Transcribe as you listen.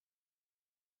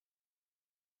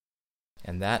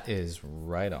And that is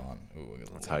right on. Ooh,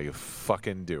 that's how you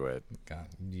fucking do it. God,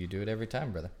 you do it every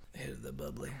time, brother. Hit the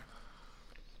bubbly.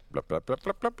 Blup, blup, blup,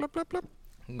 blup, blup, blup, blup.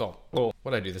 Go. Oh,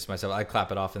 what I do this myself? I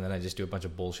clap it off and then I just do a bunch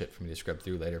of bullshit for me to scrub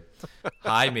through later.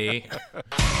 Hi, me.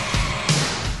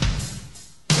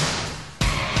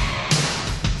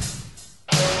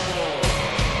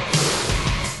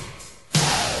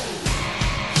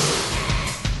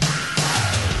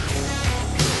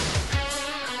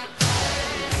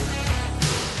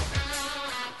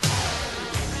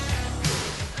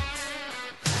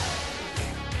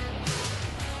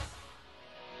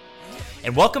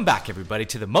 And welcome back, everybody,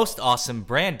 to the most awesome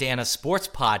Brandana Sports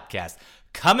Podcast,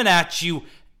 coming at you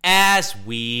as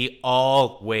we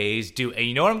always do. And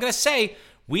you know what I'm going to say?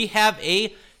 We have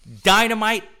a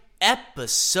dynamite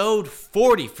episode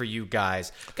 40 for you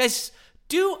guys. Guys,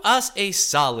 do us a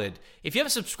solid. If you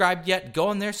haven't subscribed yet, go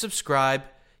on there, subscribe.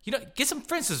 You know, get some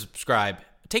friends to subscribe.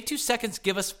 Take 2 seconds,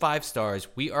 give us 5 stars.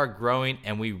 We are growing,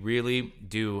 and we really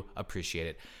do appreciate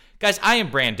it. Guys, I am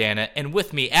Brandana, and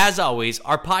with me, as always,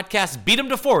 our podcast, Beat 'em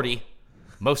to 40,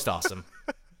 most awesome.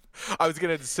 I was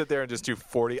going to sit there and just do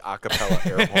 40 acapella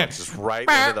air horns just right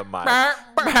into the mic.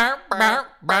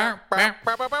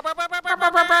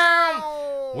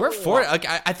 We're 40. Like,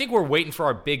 I think we're waiting for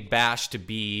our big bash to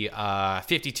be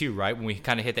 52, right? When we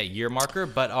kind of hit that year marker.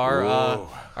 But our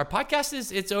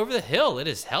podcast it's over the hill. It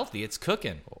is healthy. It's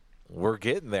cooking. We're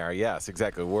getting there. Yes,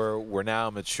 exactly. We're now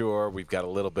mature. We've got a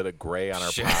little bit of gray on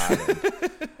our pod.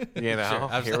 And, you know,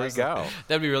 here we go.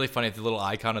 That'd be really funny if the little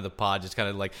icon of the pod just kind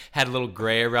of like had a little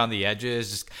gray around the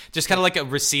edges, just kind of like a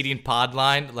receding pod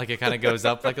line, like it kind of goes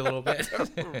up like a little bit.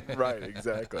 Right,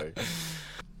 exactly.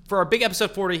 For our big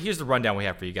episode 40, here's the rundown we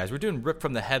have for you guys. We're doing Rip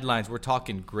from the Headlines. We're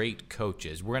talking great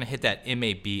coaches. We're going to hit that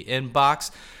MAB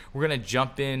inbox. We're going to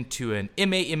jump into an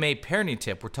MA parenting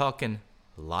tip. We're talking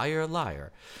Liar,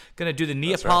 Liar. Gonna do the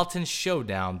Neapolitan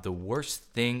Showdown, the worst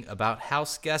thing about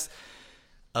house guests.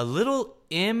 A little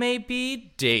MAB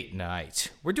date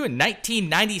night. We're doing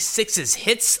 1996's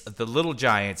hits, The Little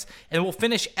Giants. And we'll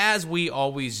finish, as we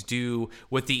always do,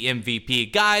 with the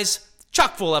MVP. Guys,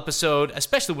 chock full episode,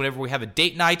 especially whenever we have a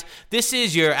date night. This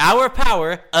is your Hour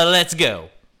Power. Let's go.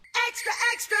 Extra,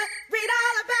 extra, read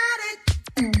all about it.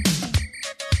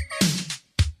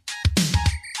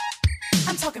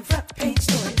 I'm talking front page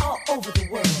story all over the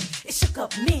world. It shook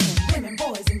up men, women,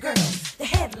 boys, and girls. The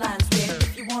headlines read,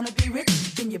 if you want to be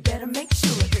rich, then you better make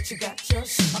sure that you got your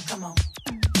shit. Oh, come on.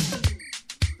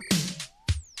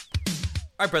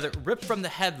 All right, brother, Rip from the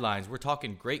Headlines. We're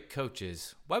talking great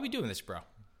coaches. Why are we doing this, bro?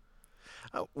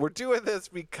 We're doing this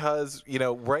because, you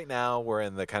know, right now we're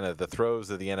in the kind of the throes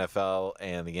of the NFL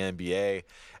and the NBA,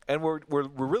 and we're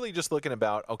really just looking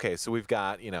about, okay, so we've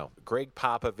got, you know, Greg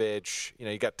Popovich, you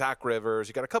know, you got Doc Rivers,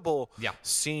 you got a couple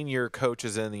senior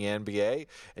coaches in the NBA,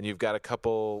 and you've got a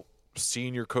couple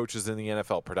senior coaches in the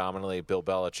NFL, predominantly Bill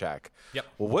Belichick. Yep.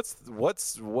 Well,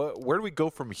 where do we go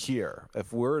from here?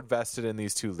 If we're invested in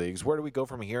these two leagues, where do we go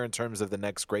from here in terms of the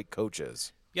next great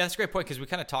coaches? Yeah, that's a great point because we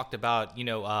kind of talked about, you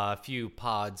know, a few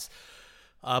pod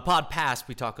past,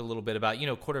 we talked a little bit about, you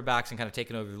know, quarterbacks and kind of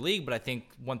taking over the league. But I think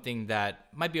one thing that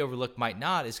might be overlooked, might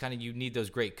not, is kind of you need those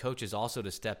great coaches also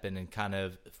to step in and kind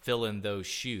of fill in those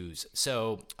shoes.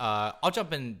 So I'll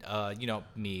jump in, you know,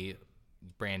 me,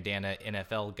 Brandana,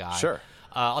 NFL guy. Sure.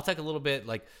 I'll take a little bit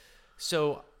like,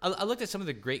 so I looked at some of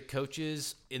the great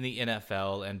coaches in the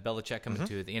NFL and Belichick coming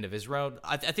to the end of his road.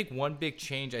 I think one big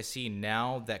change I see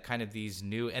now that kind of these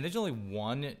new, and there's only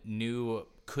one new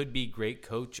could be great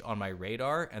coach on my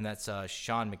radar, and that's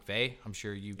Sean McVay. I'm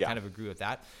sure you kind of agree with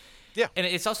that. Yeah. And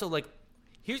it's also like,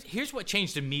 here's what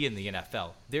changed to me in the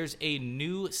NFL. There's a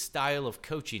new style of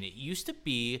coaching. It used to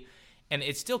be, and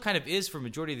it still kind of is for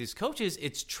majority of these coaches,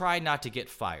 it's try not to get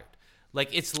fired. Like,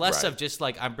 it's less of just,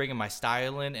 like, I'm bringing my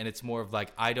style in, and it's more of,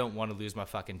 like, I don't want to lose my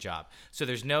fucking job. So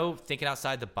there's no thinking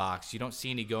outside the box. You don't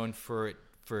see any going for it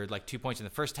for, like, 2 points in the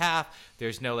first half.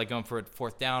 There's no, like, going for it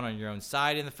fourth down on your own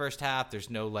side in the first half. There's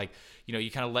no, like, you know, you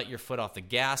kind of let your foot off the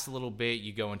gas a little bit.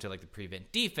 You go into, like, the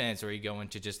prevent defense, or you go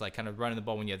into just, like, kind of running the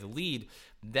ball when you have the lead.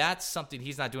 That's something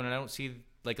he's not doing, and I don't see,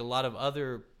 like, a lot of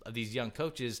other of these young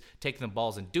coaches taking the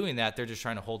balls and doing that. They're just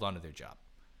trying to hold on to their job.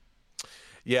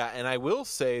 Yeah, and I will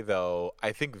say, though,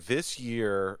 I think this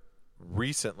year,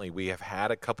 recently, we have had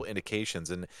a couple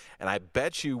indications, and I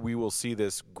bet you we will see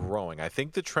this growing. I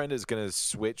think the trend is going to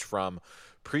switch from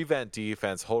prevent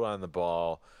defense, hold on the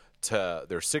ball, to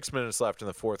there's 6 minutes left in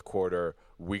the fourth quarter.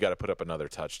 we got to put up another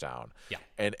touchdown. Yeah.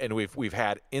 And we've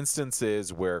had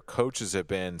instances where coaches have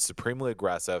been supremely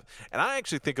aggressive, and I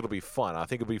actually think it'll be fun. I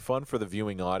think it'll be fun for the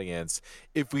viewing audience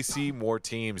if we see more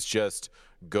teams just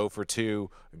go for 2,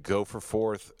 go for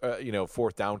fourth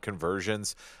down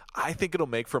conversions. I think it'll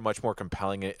make for a much more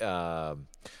compelling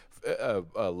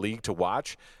league to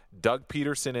watch. Doug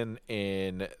Peterson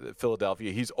in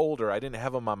Philadelphia, he's older. I didn't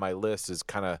have him on my list as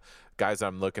kind of guys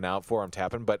I'm looking out for, I'm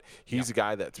tapping, but he's a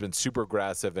guy that's been super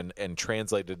aggressive and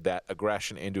translated that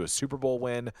aggression into a Super Bowl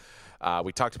win.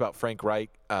 We talked about Frank Reich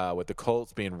with the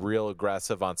Colts being real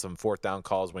aggressive on some fourth down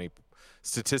calls when he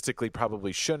statistically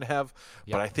probably shouldn't have,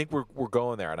 but I think we're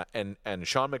going there. And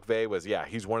Sean McVay was,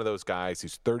 he's one of those guys.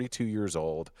 He's 32 years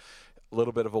old. A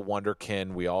little bit of a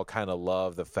wonderkin. We all kind of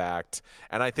love the fact.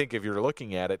 And I think if you're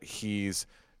looking at it, he's,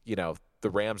 the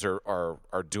Rams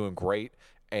are doing great.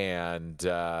 And,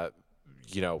 who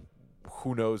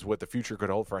knows what the future could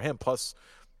hold for him. Plus,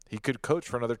 he could coach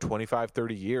for another 25,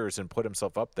 30 years and put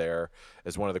himself up there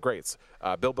as one of the greats.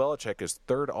 Bill Belichick is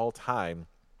third all time,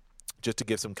 just to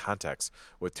give some context,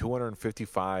 with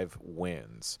 255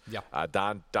 wins.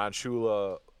 Don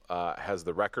Shula has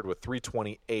the record with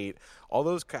 328. All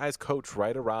those guys coach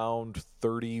right around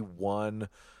 30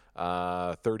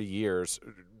 years.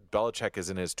 Belichick is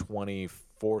in his 24th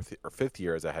or 5th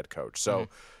year as a head coach. So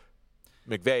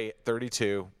McVay,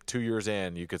 32, 2 years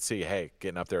in, you could see, hey,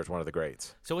 getting up there as one of the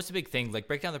greats. So what's the big thing? Like,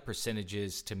 break down the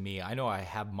percentages to me. I know I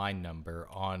have my number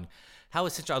on how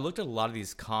essential. I looked at a lot of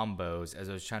these combos as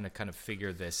I was trying to kind of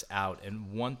figure this out.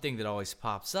 And one thing that always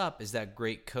pops up is that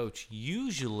great coach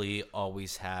usually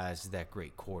always has that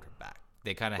great quarterback.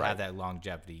 They kind of have that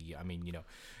longevity. I mean,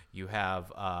 you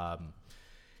have,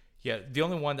 the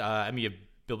only one, you have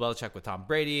Bill Belichick with Tom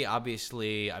Brady,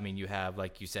 obviously. I mean, you have,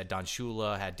 like you said, Don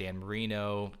Shula, had Dan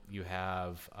Marino. You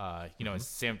have, in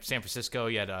San Francisco,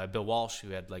 you had Bill Walsh, who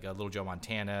had like a little Joe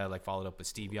Montana, like followed up with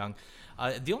Steve Young.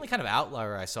 The only kind of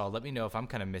outlier I saw, let me know if I'm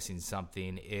kind of missing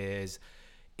something, is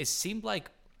it seemed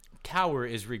like Cowher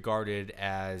is regarded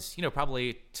as,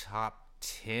 probably top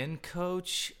 10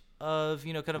 coach of,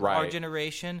 our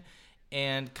generation,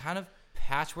 and kind of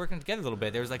patchworking together a little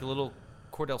bit. There was like a little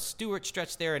Cordell Stewart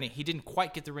stretch there, and he didn't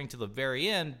quite get the ring to the very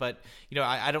end, but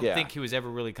I don't think he was ever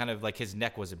really kind of like, his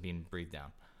neck wasn't being breathed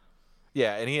down.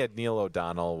 Yeah, and he had Neil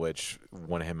O'Donnell, which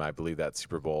won him, I believe, that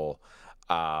Super Bowl.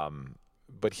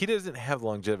 But he doesn't have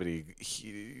longevity.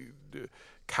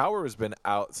 Cowher has been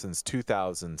out since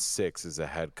 2006 as a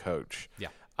head coach. Yeah.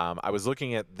 I was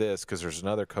looking at this because there's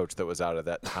another coach that was out at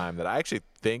that time that I actually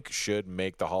think should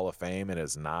make the Hall of Fame and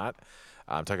is not.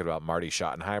 I'm talking about Marty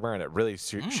Schottenheimer, and it really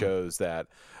shows that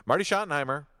Marty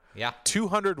Schottenheimer,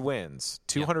 200 wins.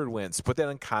 200 wins. To put that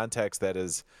in context, that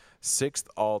is 6th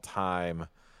all-time.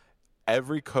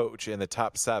 Every coach in the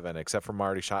top 7, except for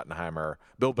Marty Schottenheimer,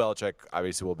 Bill Belichick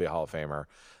obviously will be a Hall of Famer.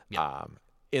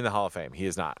 In the Hall of Fame, he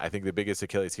is not. I think the biggest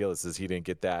Achilles heel is he didn't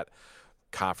get that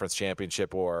conference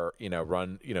championship or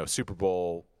run Super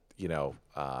Bowl.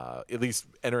 At least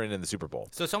entering in the Super Bowl.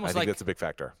 So it's almost I think that's a big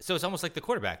factor. So it's almost like the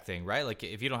quarterback thing, right? Like,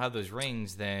 if you don't have those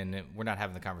rings, then we're not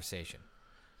having the conversation.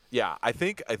 Yeah, I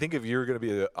think if you're going to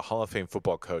be a Hall of Fame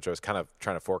football coach, I was kind of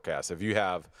trying to forecast. If you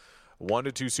have 1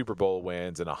 to 2 Super Bowl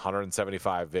wins and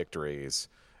 175 victories,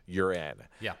 you're in.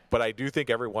 Yeah. But I do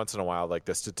think every once in a while, like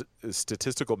the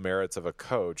statistical merits of a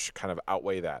coach kind of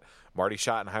outweigh that. Marty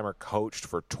Schottenheimer coached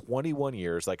for 21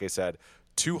 years. Like I said,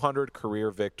 200 career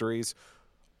victories.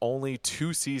 Only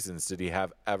 2 seasons did he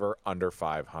have ever under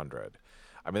 500.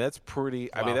 I mean, that's pretty.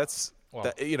 Wow. I mean, that's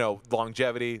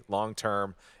longevity, long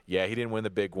term. Yeah, he didn't win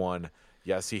the big one.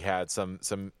 Yes, he had some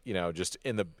just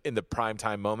in the prime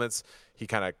time moments, he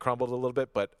kind of crumbled a little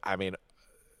bit. But I mean,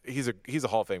 he's a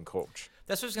Hall of Fame coach.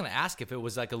 That's what I was going to ask, if it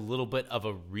was like a little bit of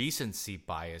a recency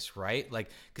bias, right? Like,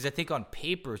 because I think on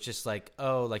paper it's just like,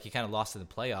 oh, like you kind of lost in the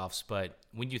playoffs. But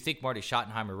when you think Marty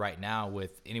Schottenheimer right now,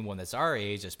 with anyone that's our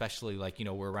age, especially like,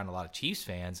 we're around a lot of Chiefs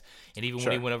fans, and even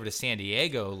when he went over to San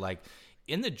Diego, like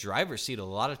in the driver's seat a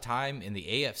lot of time in the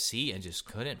AFC and just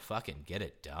couldn't fucking get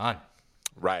it done.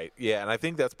 Right. Yeah. And I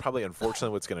think that's probably,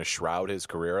 unfortunately, what's going to shroud his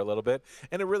career a little bit.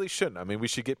 And it really shouldn't. I mean, we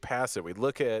should get past it.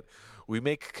 We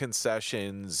make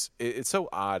concessions. It's so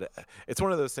odd. It's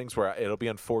one of those things where it'll be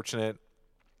unfortunate,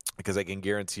 because I can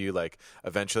guarantee you, like,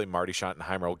 eventually Marty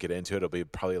Schottenheimer will get into it. It'll be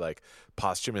probably like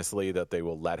posthumously that they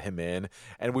will let him in.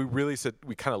 And we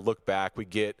kind of look back. We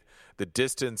get the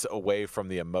distance away from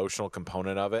the emotional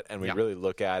component of it. And we really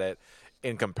look at it.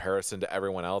 in comparison to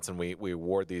everyone else, and we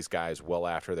award these guys well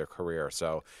after their career.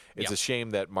 So it's a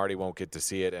shame that Marty won't get to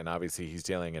see it, and obviously he's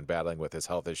dealing and battling with his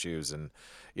health issues, and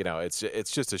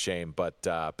it's just a shame. But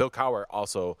Bill Cowher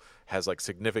also has like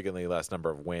significantly less number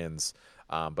of wins,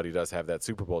 but he does have that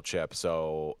Super Bowl chip,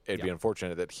 so it'd be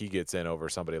unfortunate that he gets in over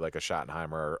somebody like a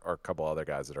Schottenheimer or a couple other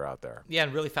guys that are out there. Yeah,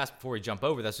 and really fast before we jump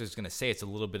over, that's what I was going to say. It's a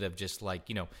little bit of just like,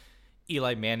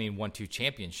 Eli Manning won 2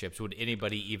 championships. Would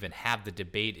anybody even have the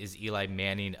debate? Is Eli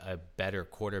Manning a better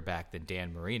quarterback than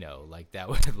Dan Marino? Like that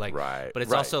would right. But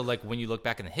it's also like when you look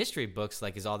back in the history books,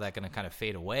 like is all that going to kind of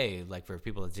fade away? Like for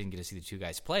people that didn't get to see the 2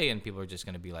 guys play, and people are just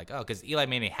going to be like, oh, because Eli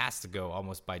Manning has to go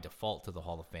almost by default to the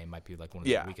Hall of Fame. Might be like one of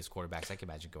the weakest quarterbacks I can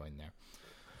imagine going there.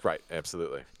 Right.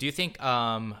 Absolutely. Do you think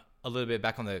a little bit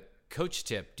back on the coach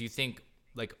tip? Do you think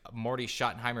like Marty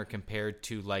Schottenheimer compared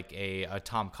to like a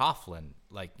Tom Coughlin?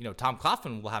 Like, Tom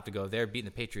Coughlin will have to go there, beating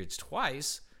the Patriots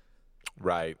twice.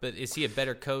 Right. But is he a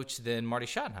better coach than Marty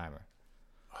Schottenheimer?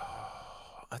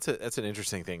 That's an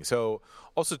interesting thing. So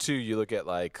also too, you look at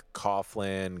like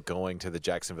Coughlin going to the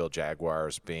Jacksonville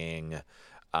Jaguars being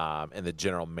in the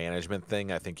general management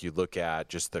thing. I think you look at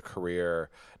just the career,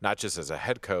 not just as a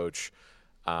head coach,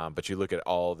 but you look at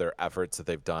all their efforts that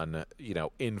they've done,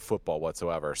 in football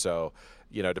whatsoever. So,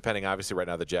 depending, obviously right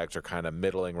now the Jags are kind of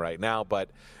middling right now,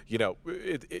 but,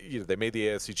 they made the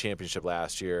AFC Championship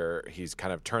last year. He's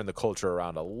kind of turned the culture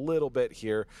around a little bit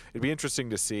here. It'd be interesting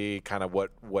to see kind of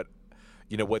what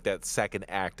that second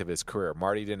act of his career.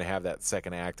 Marty didn't have that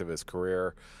second act of his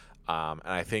career. And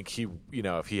I think he,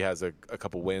 if he has a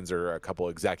couple wins or a couple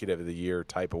Executive of the Year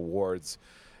type awards,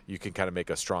 you can kind of make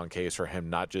a strong case for him,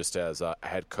 not just as a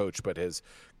head coach, but his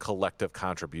collective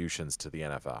contributions to the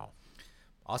NFL.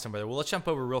 Awesome, brother. Well, let's jump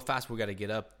over real fast. We got to get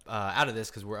up out of this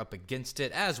because we're up against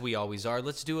it, as we always are.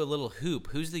 Let's do a little hoop.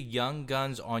 Who's the young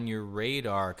guns on your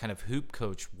radar, kind of hoop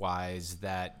coach-wise,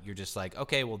 that you're just like,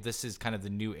 okay, well, this is kind of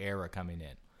the new era coming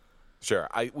in? Sure.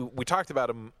 We talked about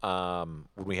him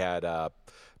when we had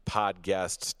pod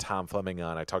guest Tom Fleming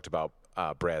on. I talked about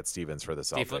Brad Stevens for the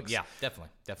Celtics. Yeah, definitely.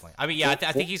 I mean, I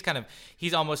think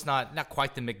he's almost not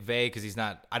quite the McVay because he's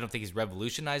not. I don't think he's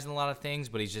revolutionizing a lot of things,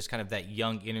 but he's just kind of that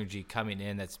young energy coming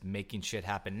in that's making shit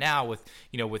happen now with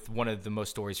one of the most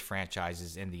storied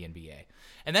franchises in the NBA,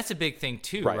 and that's a big thing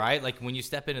too, right? Like when you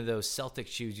step into those Celtics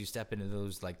shoes, you step into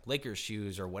those like Lakers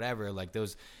shoes or whatever, like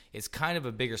those. It's kind of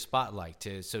a bigger spotlight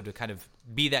to kind of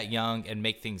be that young and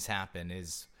make things happen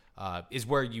is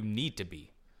where you need to be.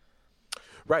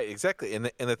 Right, exactly. And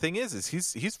the thing is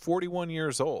he's 41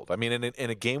 years old. I mean, in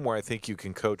a game where I think you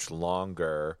can coach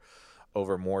longer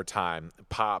over more time,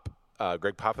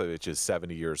 Greg Popovich is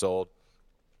 70 years old.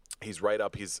 He's right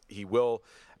up. He will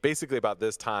basically about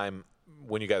this time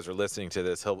when you guys are listening to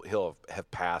this, he'll have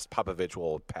passed. Popovich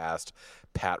will have passed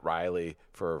Pat Riley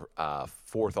for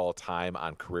 4th all time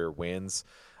on career wins.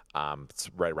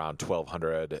 It's right around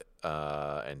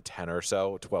 1,210 or so,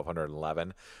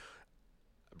 1,211.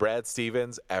 Brad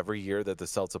Stevens, every year that the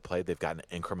Celtics have played, they've gotten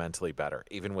incrementally better.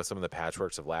 Even with some of the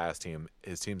patchworks of last team,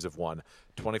 his teams have won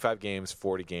 25 games,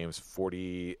 40 games,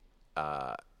 48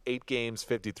 games,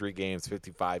 53 games,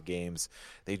 55 games.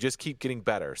 They just keep getting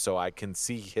better. So I can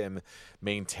see him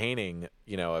maintaining,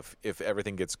 if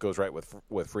everything goes right with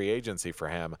free agency for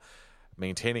him,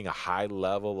 maintaining a high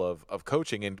level of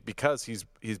coaching. And because he's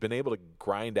been able to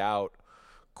grind out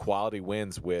quality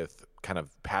wins with kind of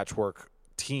patchwork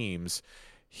teams,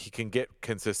 he can get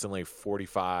consistently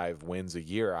 45 wins a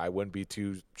year. I wouldn't be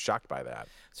too shocked by that.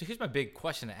 So here's my big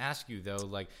question to ask you, though.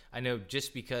 Like, I know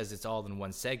just because it's all in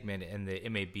one segment and the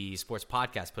MAB Sports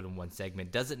Podcast put in one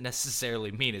segment doesn't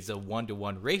necessarily mean it's a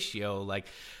 1-to-1 ratio. Like,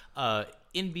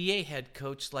 NBA head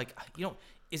coach, like,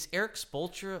 is Eric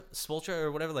Spoelstra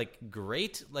or whatever, like,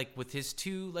 great, like, with his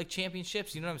 2, like,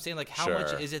 championships? You know what I'm saying? Like, how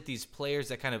much is it these players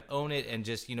that kind of own it and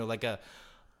just, like a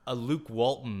Luke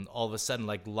Walton all of a sudden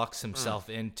like lucks himself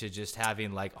into just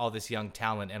having like all this young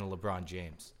talent and a LeBron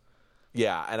James?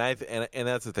 Yeah, and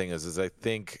that's the thing is I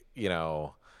think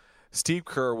Steve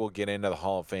Kerr will get into the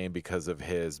Hall of Fame because of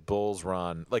his Bulls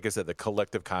run. Like I said, the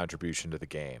collective contribution to the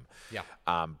game. Yeah.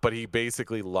 But he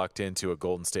basically lucked into a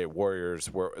Golden State Warriors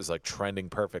where it was like trending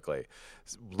perfectly.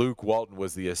 Luke Walton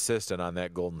was the assistant on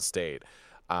that Golden State.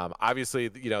 Obviously,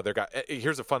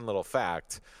 here's a fun little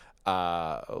fact.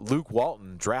 Luke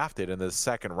Walton drafted in the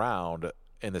second round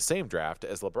in the same draft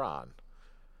as LeBron.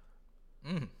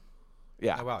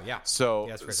 Yeah. Oh, wow. Yeah. So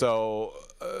it's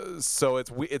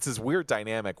this weird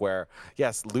dynamic where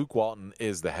yes, Luke Walton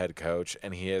is the head coach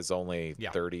and he is only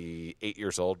 38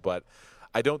 years old, but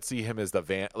I don't see him as a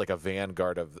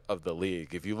vanguard of the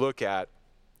league. If you look at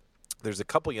There's a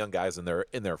couple young guys in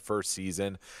their first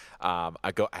season. I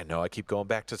know I keep going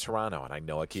back to Toronto, and I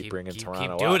know I keep bringing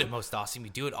Toronto Keep doing up. it, Most Awesome.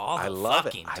 You do it all the I love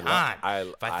fucking it. time.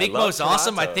 If I think Most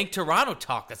Awesome, I think Toronto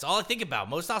talk. That's all I think about.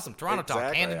 Most Awesome, Toronto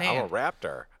talk, hand in hand.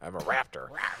 I'm a Raptor.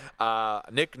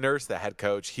 Nick Nurse, the head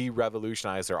coach, he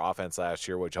revolutionized their offense last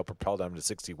year, which helped propel them to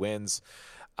 60 wins.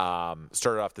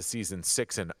 Started off the season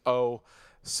 6-0.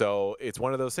 So it's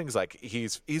one of those things, like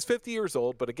he's 50 years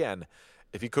old, but again,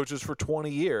 if he coaches for 20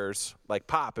 years, like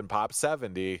Pop and Pop's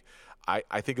 70,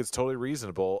 I think it's totally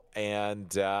reasonable.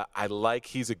 And I like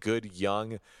he's a good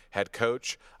young head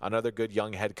coach, another good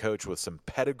young head coach with some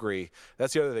pedigree.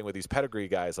 That's the other thing with these pedigree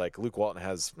guys. Like Luke Walton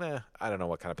has, I don't know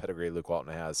what kind of pedigree Luke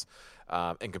Walton has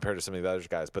in compared to some of the other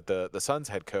guys. But the Suns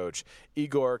head coach,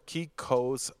 Igor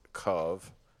Kiskoskov.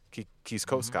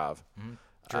 Mm-hmm.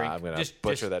 I'm going to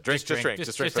butcher that. Just drink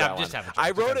for that one.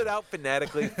 I wrote it out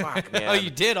phonetically. Fuck, man. Oh, you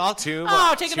did?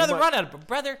 Take another run at it.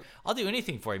 Brother, I'll do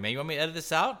anything for you, man. You want me to edit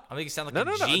this out? I'll make you sound like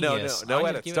a genius. No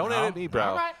edits. Don't edit me, bro.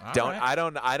 All right. I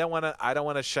don't want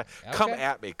to okay. Come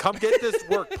at me. Come get this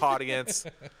work, audience.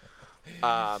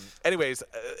 Anyways,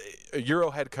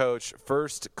 Euro head coach,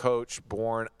 first coach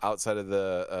born outside of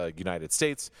the United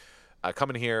States,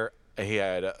 coming here. He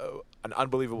had an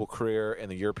unbelievable career in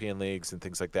the European leagues and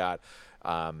things like that.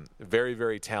 Very,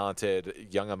 very talented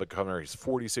young up-and-comer. He's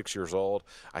 46 years old.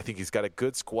 I think he's got a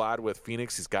good squad with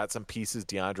Phoenix. He's got some pieces.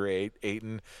 DeAndre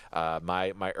Ayton,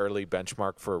 my early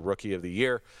benchmark for Rookie of the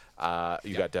Year.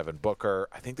 You got Devin Booker.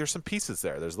 I think there's some pieces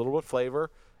there. There's a little bit of flavor.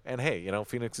 And, hey,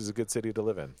 Phoenix is a good city to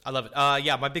live in. I love it.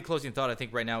 My big closing thought, I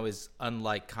think, right now is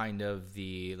unlike kind of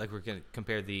we're going to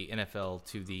compare the NFL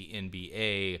to the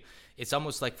NBA. It's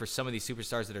almost like for some of these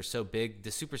superstars that are so big,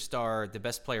 the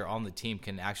best player on the team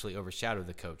can actually overshadow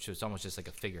the coach. So it's almost just like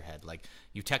a figurehead. Like,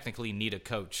 you technically need a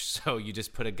coach. So you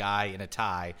just put a guy in a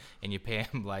tie and you pay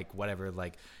him $2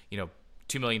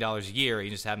 million a year.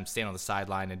 You just have him stand on the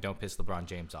sideline and don't piss LeBron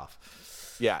James off.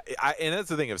 Yeah, and that's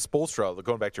the thing. If Spoelstra,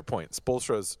 going back to your point,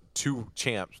 Spoelstra's 2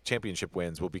 championship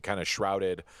wins will be kind of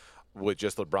shrouded with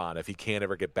just LeBron if he can't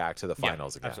ever get back to the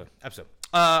finals again. Absolutely.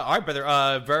 All right,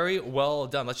 brother. Very well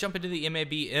done. Let's jump into the MAB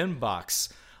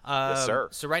inbox. Yes, sir.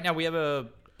 So right now we have a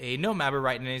no mapper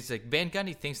right now. He's like, Van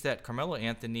Gundy thinks that Carmelo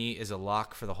Anthony is a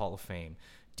lock for the Hall of Fame.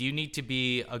 Do you need to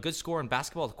be a good scorer in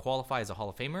basketball to qualify as a Hall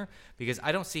of Famer? Because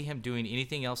I don't see him doing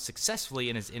anything else successfully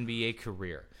in his NBA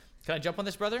career. Can I jump on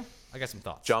this, brother? I got some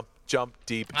thoughts. Jump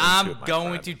deep into I'm it, my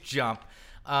going friend. to jump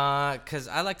because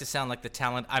I like to sound like the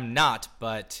talent. I'm not,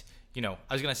 but, I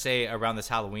was going to say around this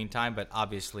Halloween time, but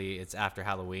obviously it's after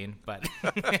Halloween. But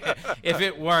if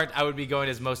it weren't, I would be going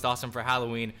as Most Awesome for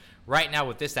Halloween right now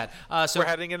with this stat. So we're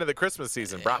heading into the Christmas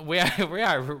season, bro. We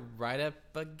are right up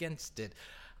against it.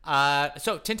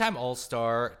 So 10-time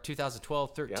All-Star,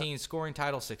 2012-13 scoring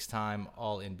title, 6-time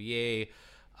All-NBA.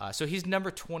 So he's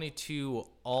number 22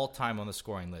 all-time on the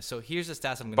scoring list. So here's the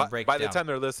stats I'm going to break down. By the time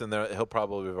they're listening, he'll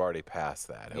probably have already passed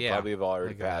that. He'll probably have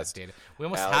already passed. We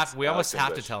almost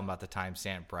have to tell him about the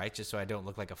timestamp, right? Just so I don't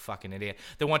look like a fucking idiot.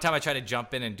 The one time I tried to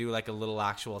jump in and do like a little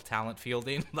actual talent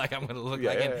fielding, like I'm going to look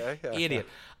like an idiot.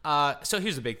 So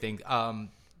here's the big thing.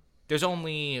 There's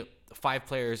only 5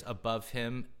 players above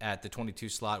him at the 22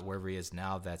 slot, wherever he is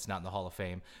now, that's not in the Hall of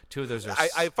Fame. 2 of those are...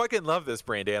 I fucking love this,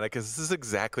 Brandana, because this is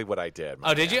exactly what I did.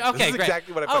 Oh, did you? Okay, this is great.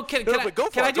 Exactly what I can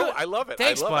I do it? I love it.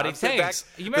 Thanks, I love buddy. it. Thanks.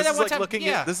 You remember that one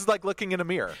time? This is like looking in a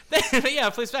mirror. Yeah,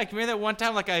 please back. You remember that one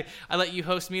time, like I let you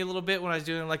host me a little bit when I was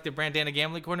doing like the Brandana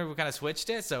Gambling Corner? We kind of switched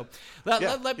it. So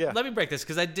let me break this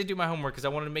because I did do my homework because I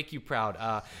wanted to make you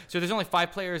proud. So there's only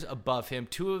 5 players above him.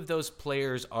 2 of those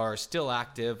players are still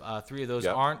active. 3 of those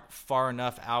aren't far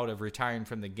enough out of retiring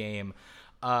from the game.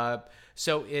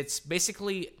 So it's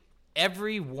basically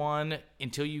everyone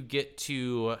until you get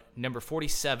to number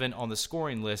 47 on the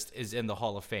scoring list is in the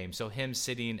Hall of Fame. So him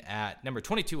sitting at number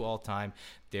 22 all time,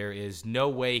 there is no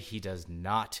way he does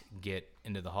not get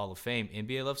into the Hall of Fame.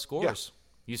 NBA loves scores.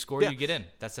 You score, you get in.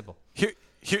 That's simple.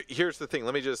 Here's the thing.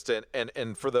 Let me just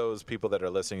and for those people that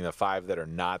are listening, the 5 that are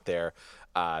not there,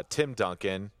 Tim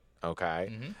Duncan.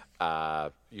 Okay.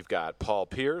 Mm-hmm. You've got Paul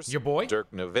Pierce, your boy,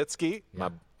 Dirk Nowitzki,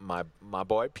 my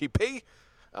boy, PP,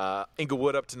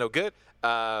 Inglewood up to no good.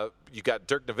 You got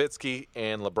Dirk Nowitzki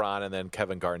and LeBron, and then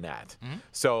Kevin Garnett. Mm-hmm.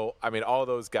 So I mean, all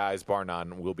those guys, bar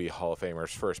none, will be Hall of Famers,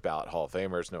 first ballot Hall of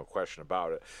Famers, no question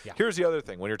about it. Yeah. Here's the other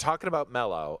thing: when you're talking about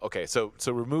Melo, okay, so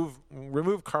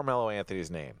remove Carmelo Anthony's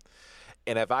name,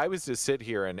 and if I was to sit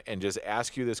here and just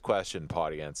ask you this question,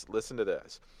 audience, listen to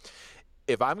this.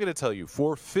 If I'm going to tell you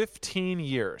for 15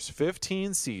 years,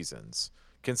 15 seasons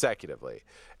consecutively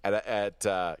at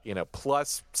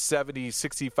plus 70,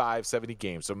 65, 70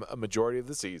 games, so a majority of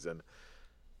the season,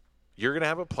 you're going to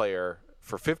have a player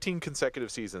for 15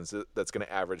 consecutive seasons that's going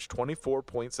to average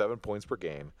 24.7 points per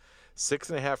game,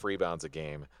 6.5 rebounds a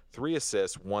game, 3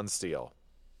 assists, 1 steal.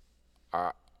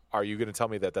 Are you going to tell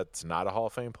me that that's not a Hall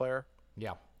of Fame player?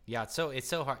 Yeah. Yeah, it's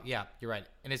so hard. Yeah, you're right.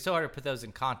 And it's so hard to put those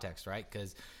in context, right?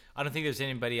 Because I don't think there's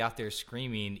anybody out there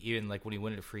screaming, even like when he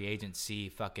went into free agency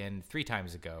fucking 3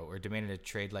 times ago or demanded a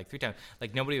trade like 3 times.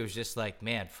 Like nobody was just like,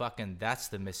 man, fucking that's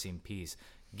the missing piece.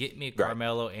 Get me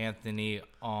Carmelo Anthony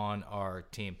on our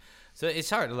team. So it's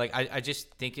hard. Like I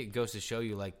just think it goes to show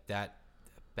you like that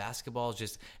basketball is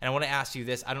just. And I want to ask you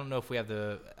this. I don't know if we have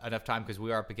enough time because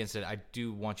we are up against it. I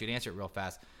do want you to answer it real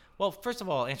fast. Well, first of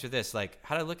all, answer this. Like,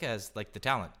 how do I look as like the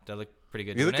talent? Do I look pretty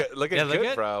good? You look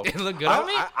good, bro. Did it look good on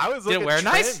me? I was Did looking it wear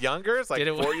nice? Younger. It's like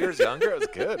 4 years younger. It was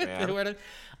good, man. Did it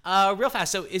wear real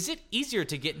fast. So, is it easier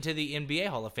to get into the NBA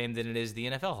Hall of Fame than it is the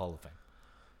NFL Hall of Fame?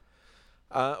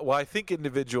 Well, I think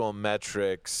individual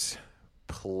metrics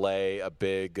play a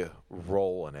big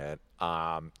role in it.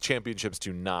 Championships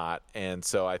do not, and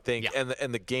so I think,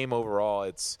 and the game overall,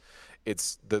 it's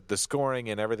the scoring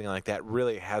and everything like that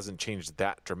really hasn't changed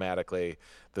that dramatically.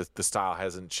 The style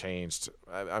hasn't changed.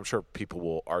 I'm sure people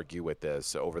will argue with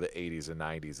this over the 80s and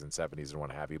 90s and 70s and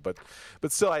what have you, but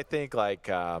still, I think like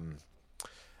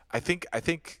I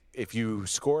think if you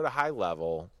score at a high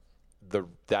level,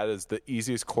 that is the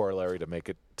easiest corollary to make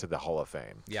it to the Hall of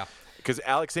Fame. Yeah, because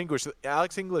Alex English,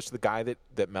 the guy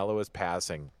that Melo is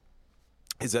passing,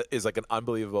 is like an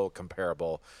unbelievable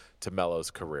comparable to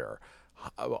Melo's career.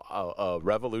 A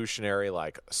revolutionary,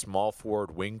 like small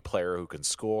forward wing player who can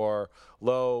score,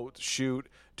 low, shoot,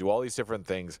 do all these different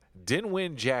things. Didn't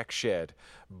win jack shit,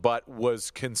 but was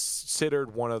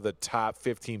considered one of the top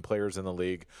 15 players in the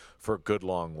league for a good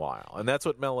long while. And that's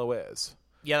what Melo is.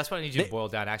 Yeah, that's what I need you to boil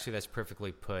down. Actually, that's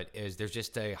perfectly put. Is there's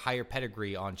just a higher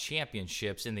pedigree on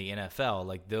championships in the NFL.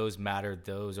 Like those matter.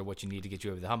 Those are what you need to get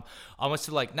you over the hump. Almost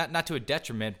to like not to a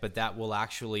detriment, but that will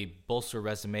actually bolster a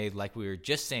resume. Like we were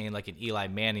just saying, like an Eli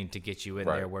Manning to get you in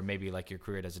there, where maybe like your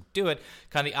career doesn't do it.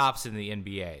 Kind of the opposite in the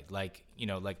NBA. Like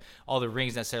like all the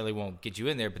rings necessarily won't get you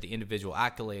in there, but the individual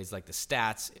accolades, like the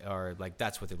stats, are like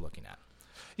that's what they're looking at.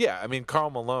 Yeah, I mean, Karl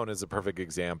Malone is a perfect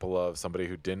example of somebody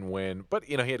who didn't win, but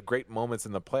he had great moments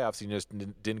in the playoffs. He just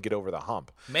didn't get over the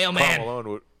hump. Mailman. Karl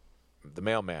Malone, the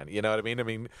mailman. You know what I mean? I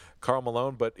mean, Karl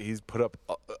Malone, but he's put up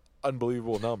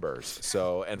unbelievable numbers.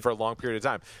 So, and for a long period of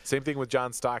time. Same thing with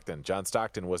John Stockton. John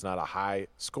Stockton was not a high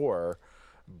scorer,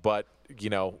 but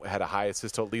had a high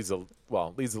assist total.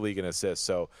 Leads the league in assists.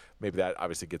 So maybe that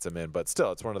obviously gets him in. But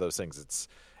still, it's one of those things.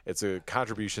 It's a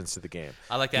contributions to the game.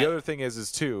 I like that. The other thing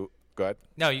is too. Go ahead.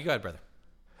 No, you go ahead, brother.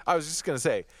 I was just going to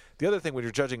say the other thing when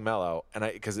you're judging Melo, and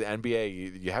because the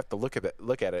NBA, you have to look at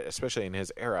it, especially in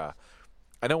his era.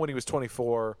 I know when he was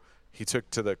 24, he took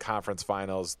to the conference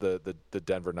finals the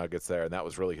Denver Nuggets there, and that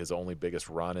was really his only biggest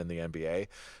run in the NBA.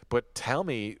 But tell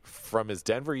me, from his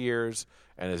Denver years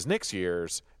and his Knicks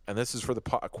years, and this is for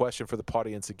a question for the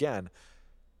audience again,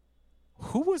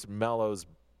 who was Melo's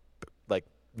like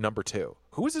number 2?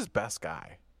 Who was his best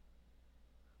guy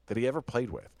that he ever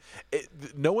played with?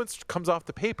 No one comes off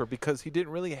the paper because he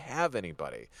didn't really have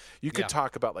anybody. You could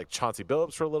talk about like Chauncey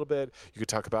Billups for a little bit. You could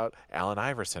talk about Allen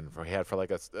Iverson he had for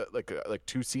like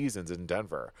 2 seasons in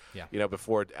Denver. Yeah.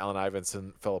 Before Allen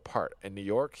Iverson fell apart. In New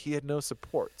York, he had no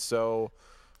support. So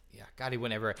yeah, God, he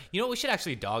went everywhere. We should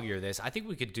actually dog ear this. I think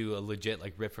we could do a legit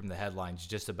like rip from the headlines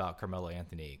just about Carmelo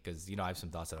Anthony because I have some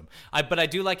thoughts on him. But I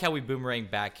do like how we boomerang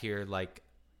back here. Like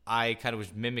I kind of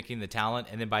was mimicking the talent,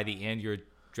 and then by the end you're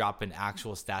dropping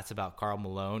actual stats about Karl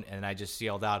Malone, and I just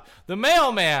yelled out, the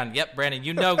mailman! Yep, Brandon,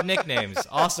 nicknames.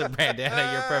 Awesome, Brandon.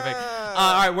 You're perfect.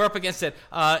 All right, we're up against it.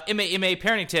 MA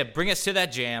parenting tip. Bring us to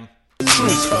that jam. Throw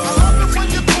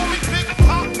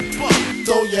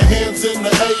your hands in the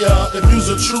air if you's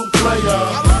a true player.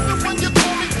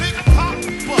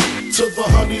 To the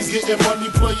honeys getting money,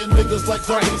 playing niggas like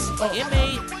dummies.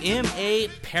 MA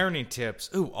parenting tips.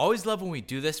 Ooh, always love when we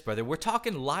do this, brother. We're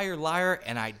talking Liar Liar,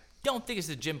 and I don't think it's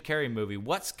a Jim Carrey movie.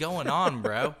 What's going on,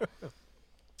 bro?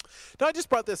 No, I just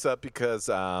brought this up because,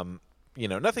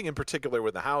 nothing in particular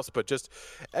with the house, but just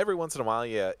every once in a while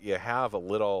you have a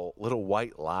little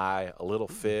white lie, a little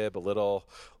fib, a little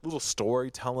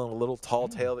storytelling, a little tall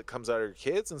tale that comes out of your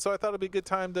kids. And so I thought it'd be a good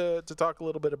time to talk a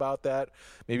little bit about that.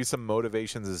 Maybe some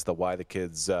motivations as to why the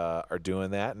kids are doing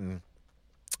that, and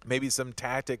maybe some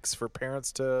tactics for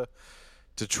parents to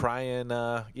try and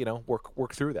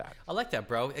work through that. I like that,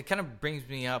 bro. It kind of brings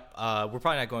me up. We're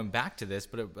probably not going back to this,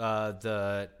 but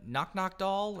the knock knock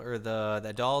doll, or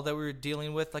the doll that we were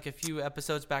dealing with like a few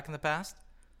episodes back in the past.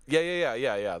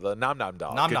 Yeah. The Nom Nom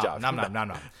doll. Nom Good nom, job. nom nom, nom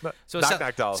nom. Knock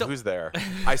Knock doll. Who's there?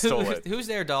 I stole it. Who's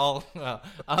there, doll?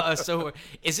 So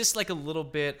is this like a little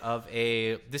bit of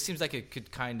a? This seems like it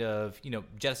could kind of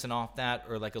jettison off that,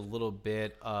 or like a little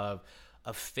bit of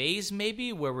a phase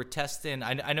maybe where we're testing.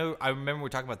 I know. I remember we were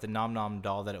talking about the Nom Nom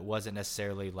doll, that it wasn't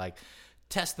necessarily like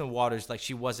testing the waters, like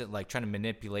she wasn't like trying to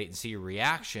manipulate and see your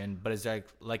reaction, but it's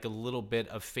like a little bit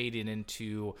of fading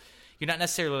into. You're not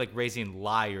necessarily like raising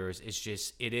liars. It's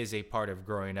just, it is a part of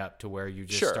growing up to where you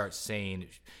just start saying,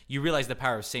 you realize the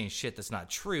power of saying shit that's not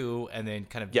true, and then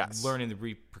kind of learning the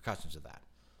repercussions of that.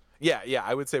 Yeah.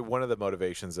 I would say one of the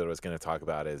motivations that I was going to talk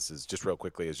about is just real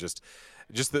quickly is just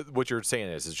what you're saying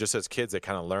is just as kids, they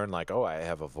kind of learn like, oh, I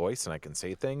have a voice and I can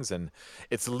say things, and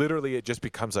it's literally, it just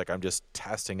becomes like, I'm just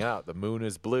testing out. The moon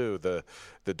is blue, the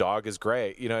dog is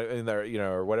gray, and they're,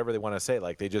 or whatever they want to say.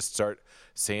 Like they just start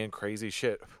saying crazy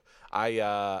shit.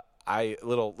 I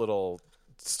little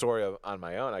story on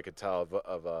my own I could tell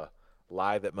of a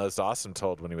lie that Most Awesome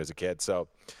told when he was a kid. So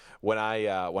when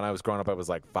I was growing up, I was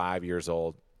like 5 years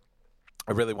old.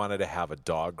 I really wanted to have a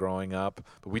dog growing up,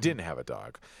 but we didn't have a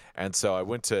dog. And so I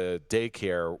went to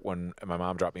daycare when my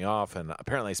mom dropped me off, and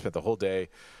apparently I spent the whole day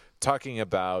talking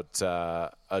about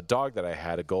a dog that I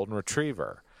had, a golden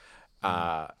retriever.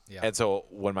 And so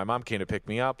when my mom came to pick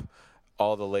me up,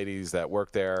 all the ladies that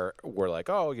work there were like,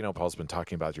 "Oh, Paul's been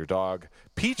talking about your dog,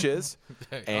 Peaches,"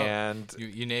 and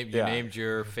you named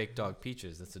your fake dog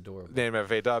Peaches. That's adorable. Named my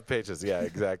fake dog Peaches. Yeah,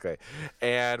 exactly.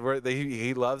 And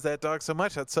he loves that dog so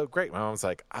much. That's so great. My mom's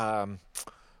like,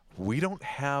 "We don't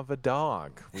have a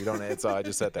dog. We don't." And so I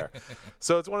just sat there.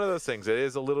 So it's one of those things. It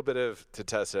is a little bit of to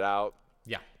test it out.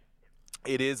 Yeah.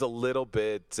 It is a little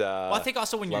bit. Well, I think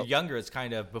also when you're younger, it's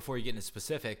kind of, before you get into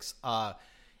specifics.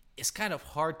 It's kind of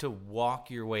hard to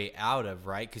walk your way out of,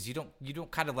 right? Because you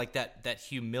don't kind of like that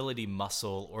humility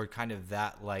muscle, or kind of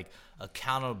that like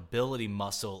accountability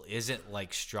muscle isn't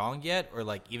like strong yet, or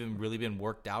like even really been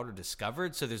worked out or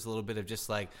discovered. So there's a little bit of just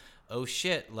like, oh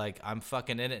shit, like I'm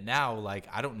fucking in it now. Like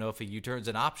I don't know if a U-turn's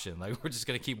an option. Like we're just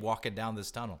gonna keep walking down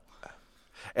this tunnel.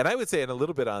 And I would say, and a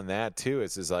little bit on that too,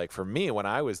 is like for me when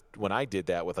I did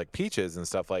that with like Peaches and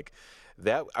stuff like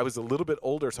that, I was a little bit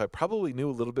older, so I probably knew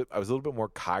a little bit. I was a little bit more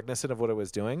cognizant of what I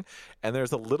was doing. And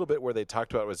there's a little bit where they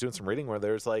talked about, I was doing some reading where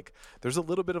there's a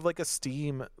little bit of like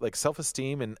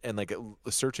self-esteem and like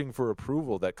searching for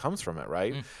approval that comes from it,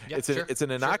 right? It's an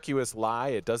innocuous lie.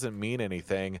 It doesn't mean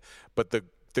anything, but the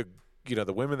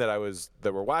women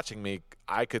that were watching me,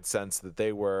 I could sense that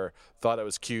they thought it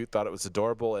was cute, thought it was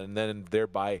adorable, and then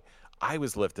thereby I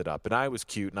was lifted up, and I was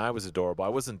cute, and I was adorable. I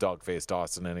wasn't dog-faced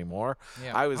Austin anymore.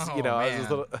 Yeah. I was, I was a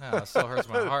little. It still hurts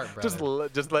my heart, brother.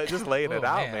 just laying it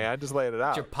out, man. Just laying it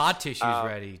out. Get your pod tissues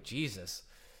ready, Jesus.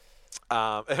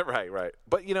 Right.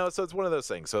 But so it's one of those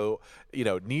things. So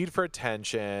need for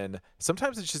attention.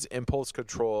 Sometimes it's just impulse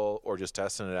control or just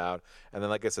testing it out. And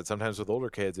then, like I said, sometimes with older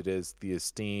kids, it is the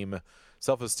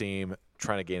self-esteem,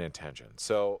 trying to gain attention.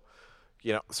 So.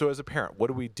 So as a parent, what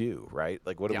do we do, right?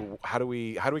 Like, how do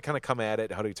we kind of come at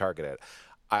it? How do we target it?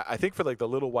 I think for like the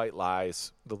little white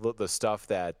lies, the stuff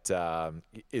that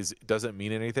doesn't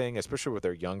mean anything, especially when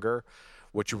they're younger.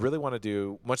 What you really want to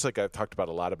do, much like I've talked about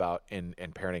a lot about in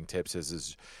parenting tips,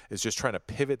 is just trying to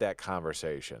pivot that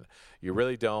conversation. You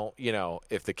really don't,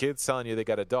 if the kid's telling you they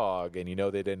got a dog and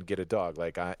they didn't get a dog,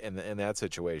 like in that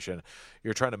situation,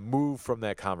 you're trying to move from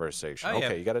that conversation. Oh, yeah.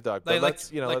 Okay, you got a dog, but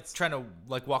let's trying to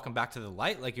like walk them back to the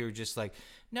light, like you're just like,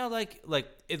 no, like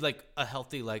it, like a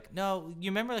healthy, like, no,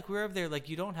 you remember like we were over there, like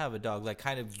you don't have a dog, like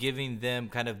kind of giving them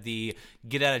kind of the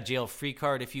get out of jail free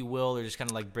card, if you will, or just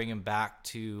kind of like bring them back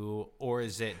to, or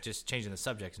is it just changing the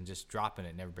subject and just dropping it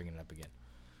and never bringing it up again?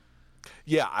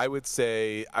 Yeah, I would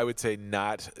say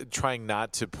trying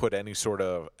not to put any sort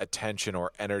of attention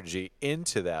or energy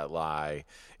into that lie.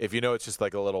 If it's just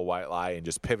like a little white lie, and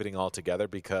just pivoting altogether,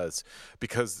 because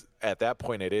at that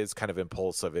point it is kind of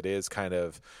impulsive. It is kind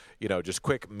of, just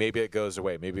quick. Maybe it goes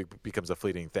away. Maybe it becomes a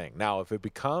fleeting thing. Now, if it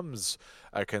becomes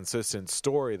a consistent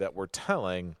story that we're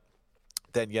telling,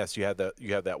 then yes, you have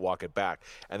that walk it back.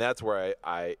 And that's where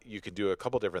you can do a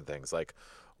couple different things. Like,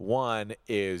 one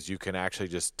is you can actually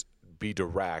just be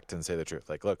direct and say the truth.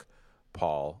 Like, look,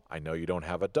 Paul, I know you don't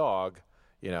have a dog,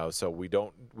 so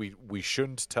we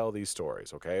shouldn't tell these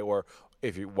stories, okay? Or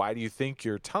why do you think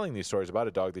you're telling these stories about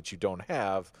a dog that you don't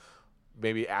have?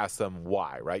 Maybe ask them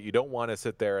why, right? You don't want to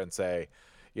sit there and say,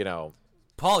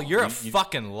 Paul, you're a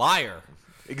fucking liar.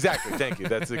 Exactly. Thank you.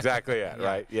 That's exactly it, Yeah.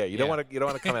 right? Yeah. You don't want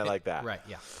to come in like that. Right.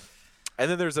 Yeah. And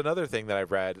then there's another thing that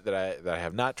I've read that I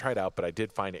have not tried out, but I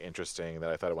did find it interesting that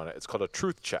I thought it's called a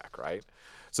truth check, right?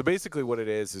 So basically what it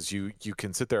is you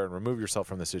can sit there and remove yourself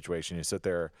from the situation. You sit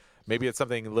there, maybe it's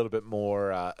something a little bit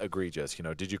more egregious.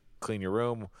 Did you clean your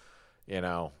room?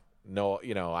 No,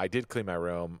 I did clean my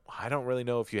room. I don't really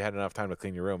know if you had enough time to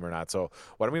clean your room or not. So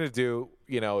what I'm going to do,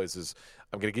 is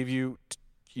I'm going to give you,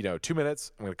 2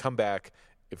 minutes. I'm going to come back.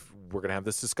 If we're going to have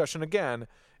this discussion again,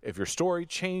 if your story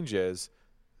changes,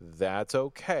 that's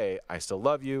okay. I still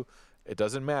love you. It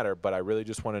doesn't matter, but I really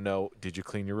just want to know, did you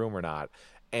clean your room or not?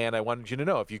 And I wanted you to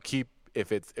know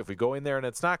if we go in there and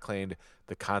it's not cleaned,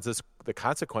 the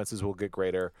consequences will get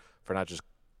greater for not just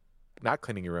not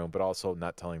cleaning your room, but also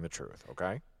not telling the truth.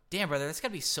 Okay. Damn, brother, that's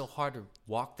gotta be so hard to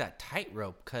walk that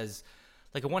tightrope because,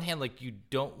 like, on one hand, like you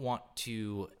don't want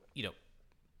to,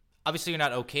 obviously you're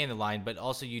not okay in the line, but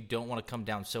also you don't want to come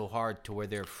down so hard to where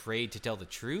they're afraid to tell the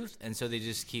truth, and so they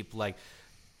just keep like.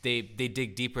 They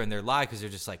dig deeper in their lie because they're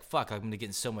just like, fuck, I'm going to get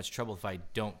in so much trouble if I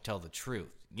don't tell the truth.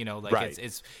 Right.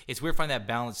 It's weird finding that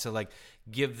balance to like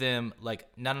give them like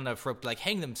not enough rope to like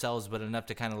hang themselves, but enough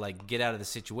to kind of like get out of the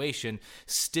situation.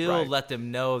 Still Right. let them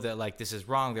know that like this is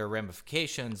wrong. There are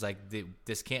ramifications. Like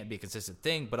this can't be a consistent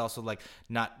thing, but also like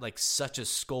not like such a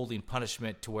scolding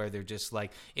punishment to where they're just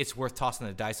like it's worth tossing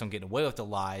the dice on getting away with the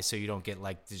lie, so you don't get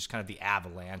like just kind of the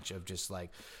avalanche of just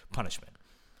like punishment.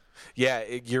 Yeah,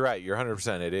 you're right. You're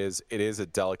 100%. It is a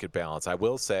delicate balance. I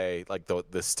will say, like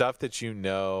the stuff that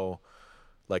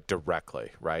like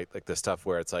directly, right? Like the stuff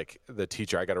where it's like the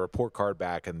teacher, I got a report card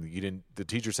back, and the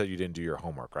teacher said you didn't do your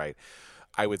homework, right?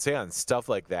 I would say on stuff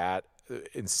like that,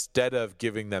 instead of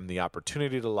giving them the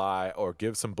opportunity to lie or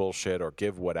give some bullshit or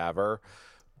give whatever,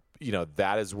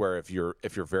 that is where if you're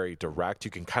very direct,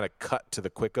 you can kind of cut to the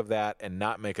quick of that and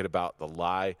not make it about the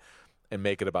lie. And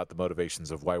make it about the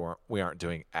motivations of why we aren't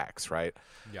doing X, right?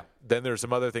 Yeah. Then there's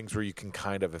some other things where you can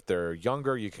kind of, if they're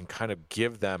younger, you can kind of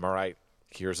give them, all right,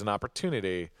 here's an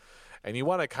opportunity. And you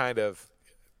want to kind of,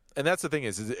 and that's the thing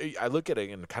is I look at it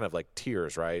in kind of like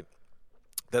tiers, right?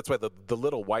 That's why the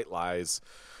little white lies,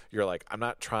 you're like, I'm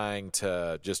not trying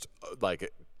to just like,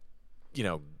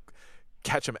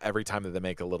 catch them every time that they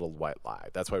make a little white lie.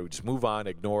 That's why we just move on,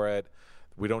 ignore it.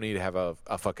 We don't need to have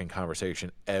a fucking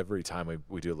conversation every time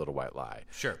we do a little white lie.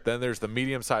 Sure. Then there's the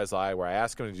medium-sized lie where I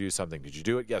ask them to do something. Did you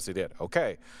do it? Yes, I did.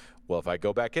 Okay. Well, if I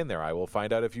go back in there, I will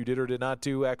find out if you did or did not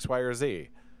do X, Y, or Z.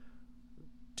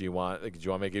 Do you want me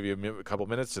to give you a couple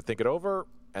minutes to think it over?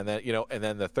 And then, and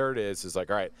then the third is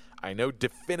like, all right, I know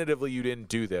definitively you didn't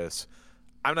do this.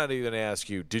 I'm not even going to ask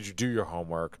you, did you do your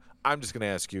homework? I'm just going to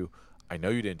ask you, I know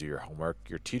you didn't do your homework.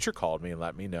 Your teacher called me and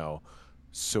let me know.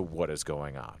 So what is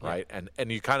going on, right?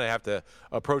 And you kind of have to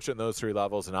approach it in those three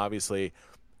levels. And obviously,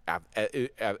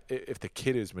 if the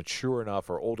kid is mature enough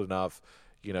or old enough,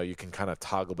 you can kind of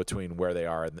toggle between where they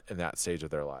are in that stage of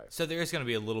their life. So there is going to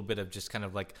be a little bit of just kind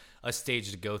of like a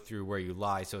stage to go through where you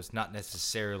lie. So it's not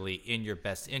necessarily in your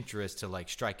best interest to like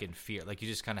strike in fear. Like you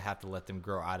just kind of have to let them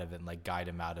grow out of it and like guide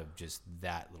them out of just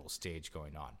that little stage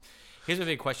going on. Here's a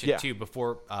big question too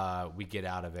before we get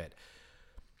out of it.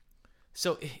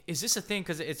 So is this a thing?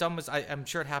 Because it's almost, I'm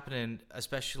sure it happened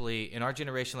especially in our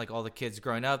generation, like all the kids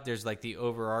growing up, there's like the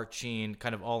overarching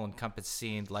kind of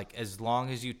all-encompassing, like as long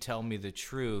as you tell me the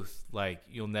truth, like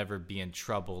you'll never be in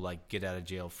trouble, like get out of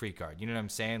jail free card. You know what I'm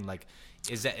saying? Like,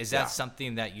 is that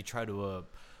something that you try to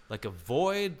like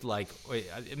avoid? Like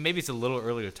maybe it's a little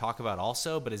early to talk about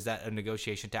also, but is that a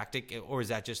negotiation tactic, or is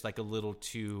that just like a little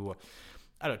too,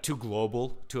 I don't know, too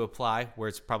global to apply, where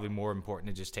it's probably more important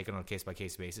to just take it on a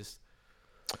case-by-case basis?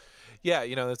 Yeah,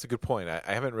 that's a good point. I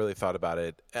haven't really thought about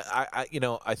it. I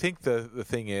think the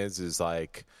thing is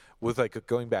like with like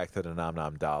going back to the Nom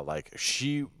Nom doll, like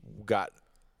she got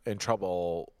in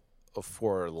trouble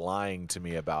for lying to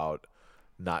me about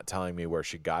not telling me where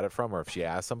she got it from, or if she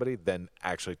asked somebody, then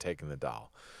actually taking the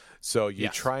doll. So you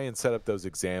try and set up those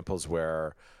examples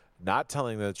where not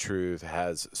telling the truth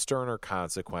has sterner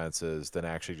consequences than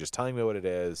actually just telling me what it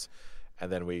is.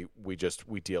 And then we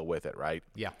deal with it, right?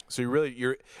 Yeah. So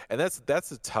and that's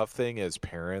the tough thing as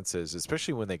parents is,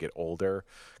 especially when they get older,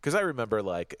 because I remember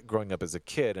like growing up as a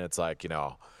kid, and it's like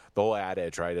the whole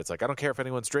adage, right? It's like I don't care if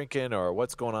anyone's drinking or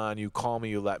what's going on. You call me,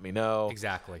 you let me know,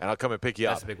 exactly, and I'll come and pick you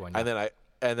up. That's a big one. Yeah.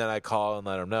 And then I call and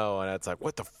let them know, and it's like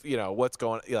what what's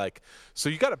going like. So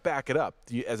you got to back it up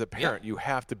as a parent. You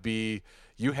have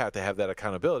to have that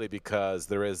accountability, because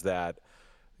there is that.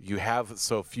 You have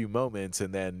so few moments,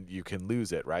 and then you can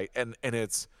lose it, right? And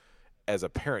it's, as a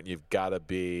parent, you've got to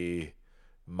be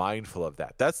mindful of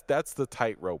that. That's the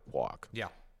tightrope walk. Yeah.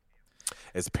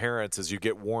 As parents, as you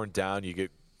get worn down, you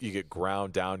get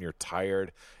ground down, you're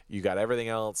tired, you got everything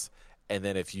else, and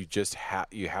then if you just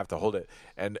you have to hold it.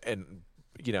 And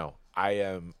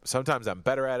sometimes I'm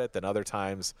better at it than other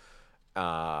times.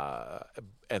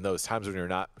 and those times when you're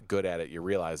not good at it, you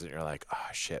realize it. And you're like, oh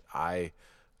shit,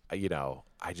 you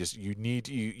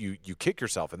kick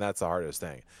yourself, and that's the hardest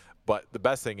thing. But the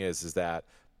best thing is that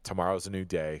tomorrow's a new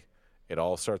day. It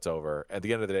all starts over. At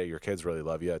the end of the day, your kids really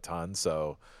love you a ton.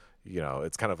 So,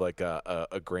 it's kind of like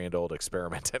a grand old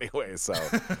experiment anyway. So,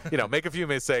 make a few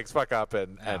mistakes, fuck up,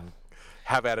 and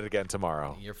have at it again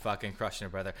tomorrow. You're fucking crushing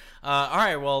it, brother. All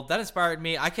right, well, that inspired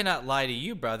me. I cannot lie to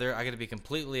you, brother. I got to be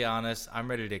completely honest. I'm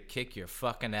ready to kick your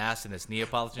fucking ass in this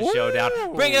Neapolitan showdown.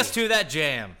 Bring us to that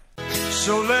jam.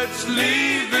 So let's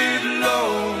leave it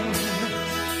alone,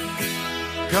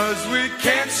 'cause we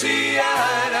can't see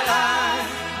eye to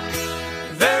eye.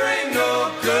 There ain't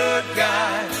no good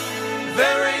guy,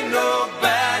 there ain't no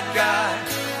bad guy.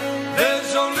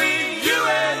 There's only you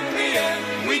and me,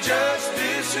 and we just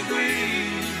disagree.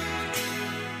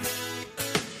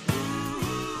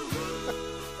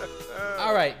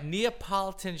 All right,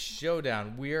 Neapolitan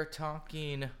showdown. We are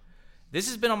talking. This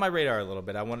has been on my radar a little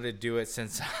bit. I wanted to do it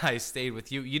since I stayed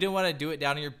with you. You didn't want to do it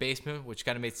down in your basement, which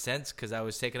kind of made sense because I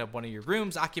was taking up one of your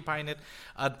rooms, occupying it.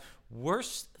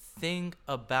 Worst thing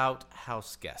about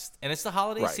house guests, and it's the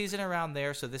holiday season around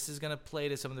there, so this is going to play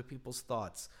to some of the people's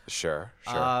thoughts. Sure.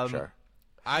 And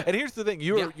here's the thing: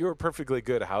 you were a perfectly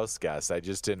good house guest. I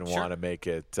just didn't want to make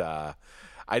it.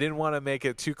 I didn't want to make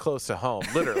it too close to home,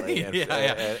 literally. And,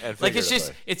 and like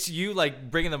it's you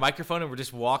like bringing the microphone and we're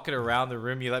just walking around the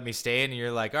room you let me stay in, and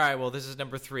you're like, all right, well, this is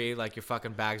number 3. Like your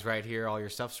fucking bag's right here, all your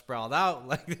stuff sprawled out.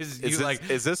 Like this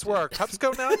is this where our cups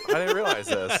go now? I didn't realize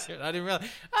this. I didn't realize.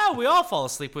 Oh, we all fall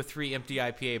asleep with 3 empty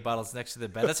IPA bottles next to the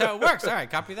bed. That's how it works. All right,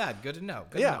 copy that. Good to know.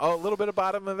 A little bit of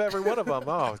bottom of every one of them.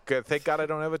 Oh, good. Thank God I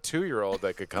don't have a 2-year-old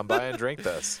that could come by and drink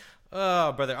this.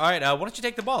 Oh, brother. All right, why don't you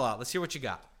take the ball out? Let's hear what you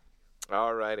got.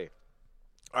 All righty.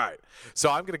 All right, so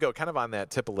I'm going to go kind of on that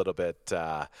tip a little bit.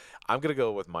 I'm going to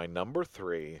go with my number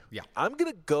 3. Yeah. I'm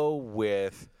going to go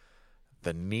with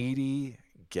the needy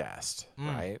guest,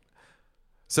 right?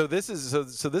 So this is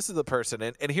the person,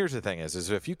 and here's the thing is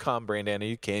if you come, Brandon,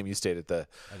 you came, you stayed at the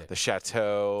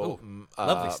Chateau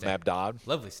Mabdod.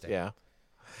 Lovely stay. Yeah.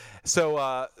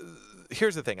 So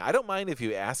here's the thing. I don't mind if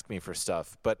you ask me for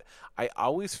stuff, but I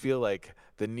always feel like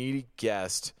the needy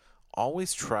guest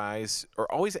always tries or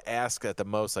always asks at the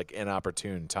most like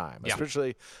inopportune time. Yeah.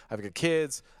 Especially I've got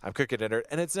kids, I'm cooking dinner,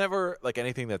 and it's never like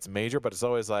anything that's major, but it's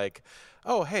always like,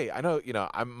 oh hey, I know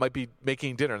I might be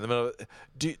making dinner in the middle of,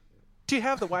 do you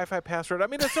have the Wi-Fi password? I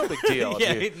mean, it's no big deal.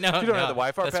 If you don't have the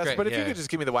Wi-Fi password, great. but if you could just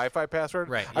give me the Wi-Fi password,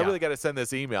 right, I really got to send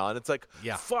this email. And it's like,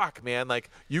 yeah. Fuck, man. Like,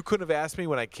 you couldn't have asked me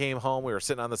when I came home. We were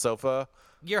sitting on the sofa.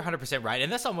 You're 100% right. And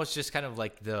that's almost just kind of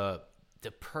like the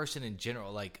person in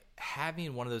general, like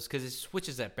having one of those, because it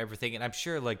switches up everything. And I'm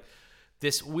sure like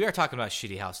this, we are talking about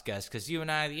shitty house guests because you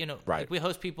and I, right. like we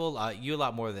host people, you a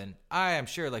lot more than I. I'm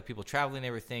sure like people traveling and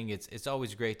everything. It's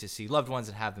always great to see loved ones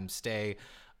and have them stay.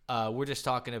 We're just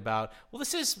talking about, well,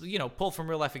 this is, pulled from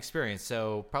real life experience.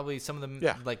 So probably some of them,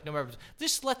 like, no matter,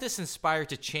 just let this inspire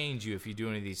to change you if you do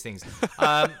any of these things.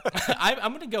 I'm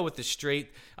going to go with the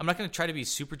straight, I'm not going to try to be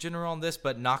super general on this,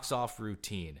 but knocks off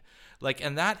routine. Like,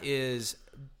 and that's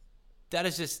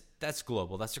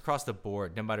global. That's across the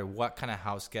board, no matter what kind of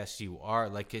house guest you are.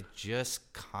 Like, it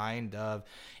just kind of,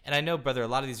 and I know, brother, a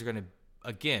lot of these are going to,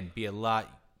 again, be a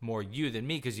lot more you than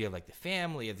me because you have like the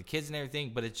family, you have the kids and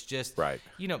everything, but it's just, right.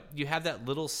 You have that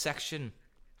little section.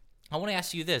 I want to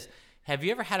ask you this. Have you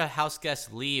ever had a house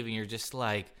guest leave and you're just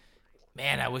like,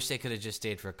 man, I wish they could have just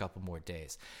stayed for a couple more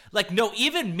days? Like, no,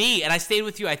 even me, and I stayed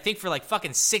with you, I think, for like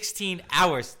fucking 16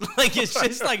 hours. Like, it's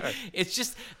just like, it's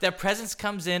just that presence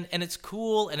comes in and it's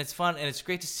cool and it's fun and it's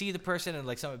great to see the person, and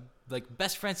like some like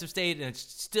best friends have stayed, and it's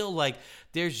still like,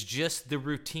 there's just the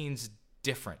routines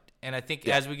different. And I think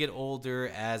as we get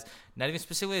older, as not even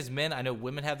specifically as men, I know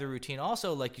women have their routine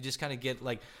also. Like, you just kind of get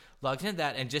like logged into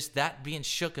that, and just that being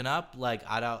shooken up, like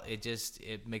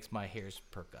it makes my hairs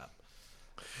perk up.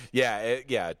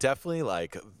 Yeah, definitely.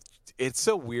 Like, it's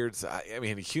so weird. I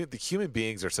mean, the human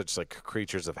beings are such like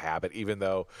creatures of habit. Even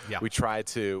though we try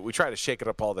to shake it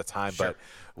up all the time, sure.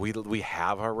 But we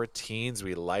have our routines.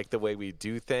 We like the way we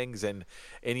do things, and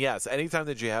yes, anytime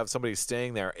that you have somebody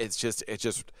staying there, it just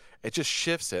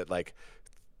shifts it like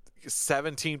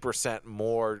 17%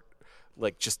 more,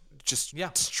 like just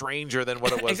stranger than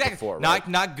what it was exactly. before. Right?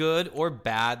 Not good or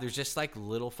bad. There's just like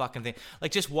little fucking thing,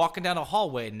 like just walking down a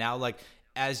hallway now, like.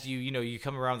 As you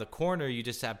come around the corner, you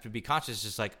just have to be conscious.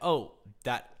 Just like, oh,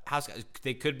 that house,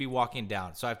 they could be walking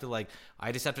down. So I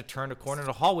just have to turn a corner in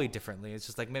a hallway differently. It's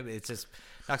just like, maybe it's just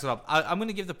knocks it off. I'm going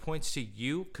to give the points to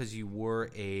you because you were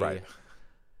a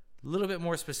little bit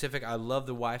more specific. I love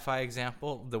the Wi-Fi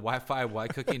example. The Wi-Fi while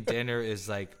cooking dinner is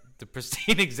like, the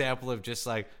pristine example of just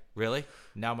like, really?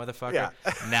 Now, motherfucker? Yeah.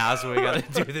 Now's when we got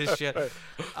to do this shit.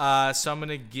 So I'm going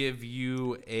to give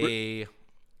you a...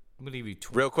 I'm going to give you...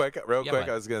 Real quick, bud.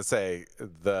 I was going to say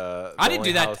I didn't only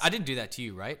do that. house- I didn't do that to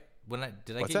you, right? Did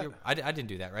I What's get that? you? I didn't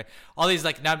do that, right? All these,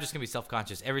 like, now I'm just going to be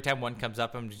self-conscious. Every time one comes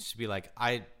up, I'm just be like,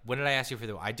 when did I ask you for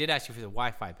I did ask you for the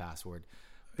Wi-Fi password.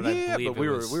 But I Yeah, believe but we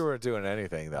was, weren't doing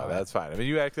anything though. All right. That's fine. I mean,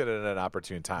 you acted at an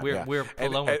opportune time. We're yeah. we're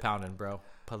And- Paloma and- pounding, bro.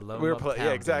 Paloma We were pounding.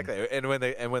 yeah, exactly. And when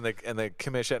the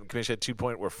commission 2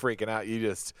 Point were freaking out,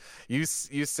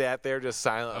 you sat there just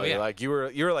silently, Oh, yeah. like you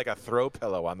were like a throw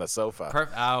pillow on the sofa.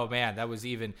 Oh man,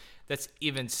 that's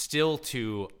even still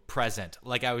too present.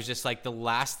 Like I was just like, the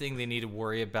last thing they need to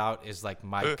worry about is like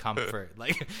my comfort.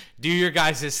 Like, do your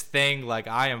guys' thing. Like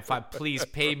I am fine. Please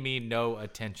pay me no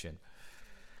attention.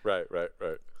 Right.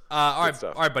 All right,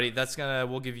 stuff. buddy.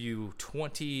 We'll give you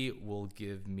 20. We'll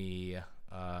give me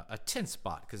a 10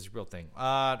 spot because it's a real thing.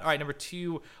 All right, number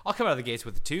 2. I'll come out of the gates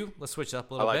with a 2. Let's switch it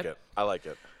up a little bit. I like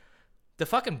it. The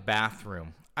fucking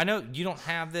bathroom. I know you don't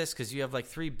have this because you have like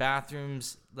 3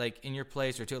 bathrooms like in your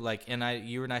place or 2. Like, and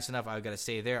you were nice enough. I got to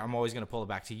stay there. I'm always gonna pull it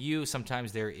back to you.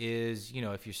 Sometimes there is,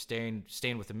 if you're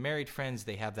staying with the married friends,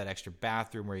 they have that extra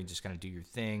bathroom where you just kind of do your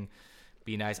thing.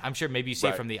 Be nice. I'm sure maybe you see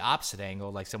it Right. from the opposite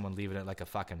angle, like someone leaving it like a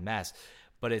fucking mess.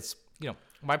 But it's,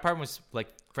 my apartment was like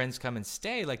friends come and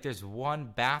stay. Like there's one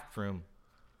bathroom.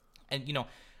 And,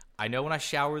 I know when I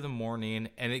shower in the morning,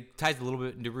 and it ties a little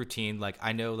bit into routine. Like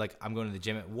I know, like I'm going to the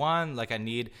gym at 1, like I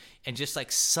need, and just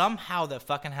like somehow that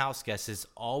fucking house guest is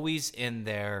always in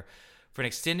there for an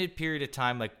extended period of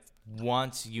time. Like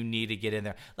once you need to get in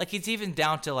there, like it's even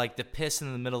down to like the piss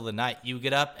in the middle of the night. You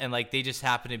get up and like they just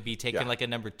happen to be taking Yeah. like a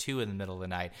number 2 in the middle of the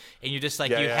night, and you're just like,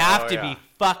 Yeah, you yeah. have Oh, to yeah. be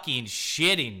fucking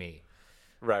shitting me.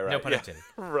 Right. No pun yeah. intended.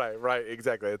 Right.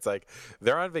 Exactly. It's like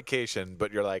they're on vacation,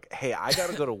 but you're like, hey, I got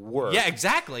to go to work. Yeah,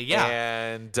 exactly. Yeah.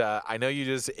 And I know you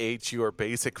just ate your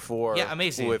basic 4 Yeah,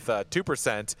 amazing. with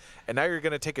 2%, and now you're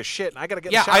going to take a shit, and I got to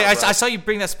get Yeah, in the shower, I bro. saw you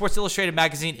bring that Sports Illustrated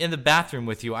magazine in the bathroom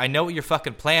with you. I know what your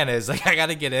fucking plan is. Like, I got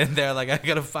to get in there. Like, I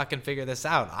got to fucking figure this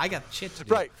out. I got shit to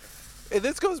do. Right. And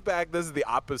this goes back, this is the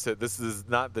opposite. This is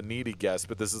not the needy guest,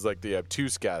 but this is like the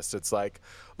obtuse guest. It's like,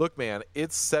 look, man,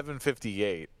 it's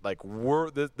 7:58. Like,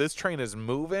 this train is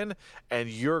moving, and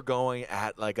you're going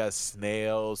at like a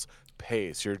snail's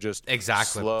pace. You're just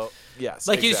Exactly. slow. Yes.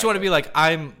 Like, you just want to exactly. be like,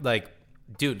 I'm like,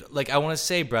 dude, like, I want to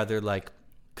say, brother, like,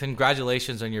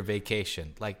 congratulations on your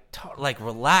vacation. Like,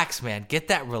 relax, man. Get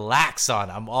that relax on.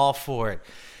 I'm all for it.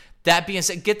 That being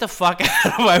said, get the fuck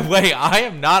out of my way. I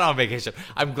am not on vacation.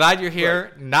 I'm glad you're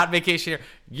here. Right. Not vacation here.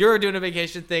 You're doing a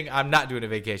vacation thing. I'm not doing a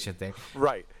vacation thing.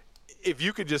 Right. If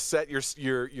you could just set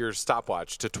your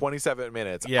stopwatch to 27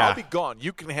 minutes, Yeah. I'll be gone.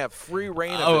 You can have free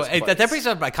reign of Oh, this place. that brings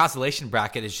up my consolation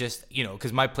bracket is just,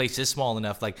 because my place is small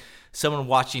enough, like someone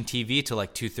watching TV till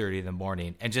like 2:30 in the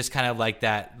morning, and just kind of like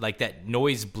that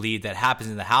noise bleed that happens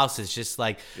in the house is just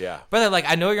like, Yeah. brother, like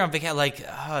I know you're on vacation, like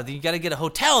you got to get a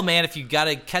hotel, man, if you got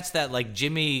to catch that like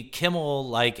Jimmy Kimmel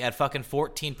like at fucking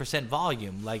 14%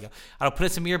 volume, like I'll put in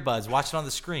some earbuds, watch it on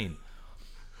the screen.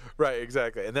 Right,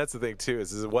 exactly. And that's the thing, too,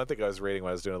 is one thing I was reading when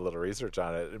I was doing a little research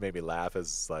on it, it made me laugh,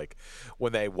 is like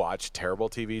when they watch terrible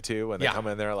TV, too, when they Yeah. come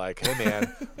in there like, hey,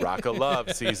 man, Rock of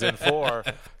Love, Season 4,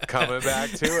 coming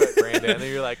back to it, Brandon. And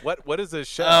you're like, what is this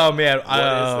show? Oh man,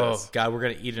 What is this? God, we're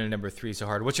gonna eat in a number 3 so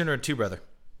hard. What's your number 2, brother?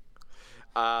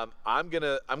 I'm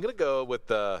gonna go with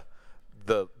the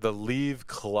leave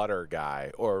clutter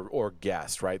guy or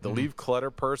guest, right? The leave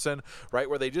clutter person, right?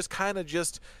 Where they just kind of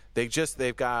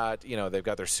they've got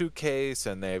their suitcase,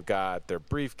 and they've got their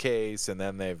briefcase, and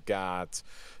then they've got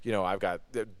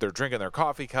they're drinking their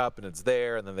coffee cup, and it's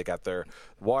there, and then they got their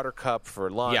water cup for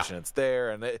lunch, Yeah. and it's there,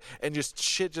 and just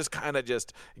shit just kind of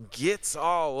just gets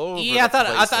all over. Yeah, I the place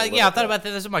a thought little bit. about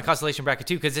that. This is my consolation bracket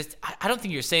too, because I don't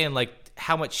think you're saying like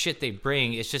how much shit they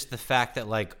bring. It's just the fact that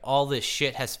like all this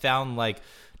shit has found like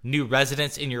new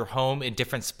residents in your home in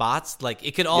different spots. Like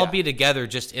it could all Yeah. be together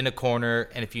just in a corner,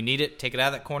 and if you need it, take it out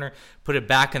of that corner, put it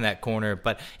back in that corner.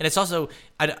 And it's also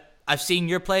I've seen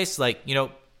your place, like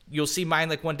you'll see mine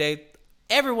like one day.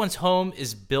 Everyone's home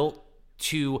is built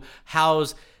to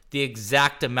house the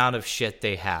exact amount of shit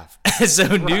they have. So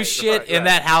new shit in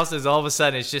that house is all of a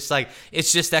sudden it's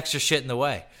just extra shit in the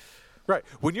way. Right.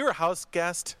 When you're a house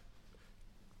guest,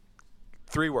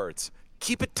 3 words.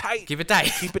 Keep it tight. Keep it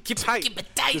tight. Keep it tight. Keep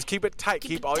it tight. Just keep it tight.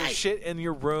 Keep all your shit in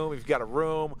your room. If you've got a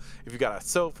room, if you've got a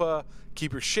sofa,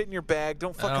 keep your shit in your bag.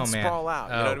 Don't fucking Oh, man. sprawl out.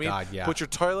 You know Oh, what I mean? God, yeah. Put your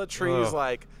toiletries Ugh.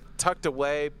 like tucked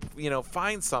away.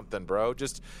 Find something, bro.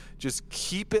 Just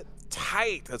keep it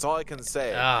tight. That's all I can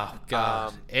say. Oh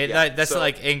God, that's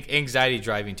like anxiety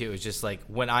driving too. It's just like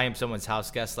when I am someone's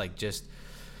house guest, like just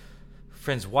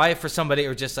friend's wife or somebody,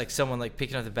 or just like someone like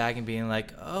picking up the bag and being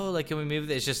like, oh, like can we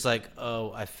move it? It's just like,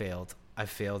 oh, I failed.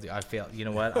 You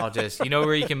know what? I'll just, you know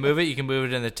where you can move it? You can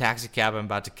move it in the taxi cab I'm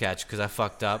about to catch because I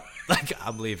fucked up. Like,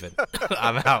 I'm leaving.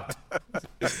 I'm out.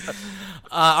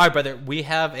 All right, brother.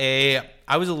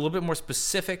 I was a little bit more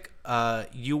specific.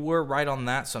 You were right on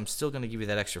that, so I'm still going to give you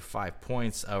that extra 5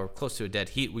 points. We're close to a dead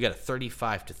heat. We got a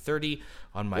 35-30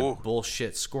 on my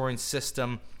bullshit scoring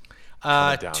system.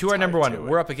 To our number one.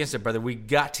 We're up against it, brother. We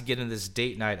got to get into this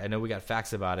date night. I know we got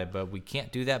facts about it, but we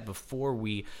can't do that before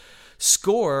we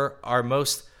score our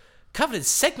most coveted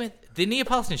segment, the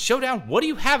Neapolitan Showdown. What do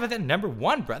you have at that number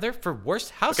one, brother, for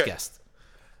worst house guest?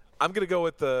 I'm going to go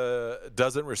with the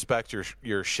doesn't respect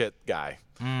your shit guy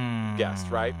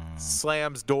guest, right?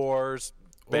 Slams doors,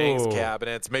 bangs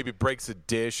cabinets, maybe breaks a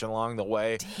dish along the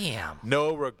way. Damn.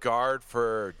 No regard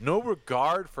for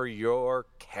your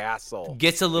castle.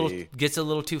 Gets a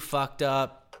little too fucked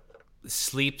up.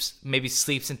 Sleeps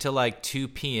until like 2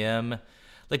 p.m.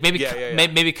 Like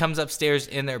maybe comes upstairs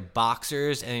in their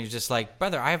boxers and you're just like,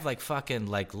 brother, I have like fucking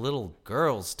like little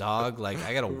girls, dog. Like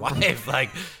I got a wife.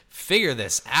 Like figure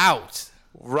this out.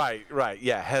 Right.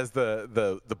 Yeah, has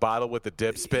the bottle with the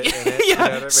dip spit in it. Yeah, you know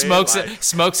what I mean?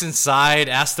 Smokes inside.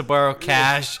 Asks to borrow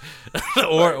cash,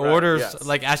 or orders yes.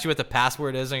 like asks you what the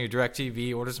password is on your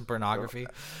DirecTV. Orders some pornography.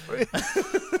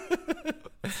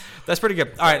 That's pretty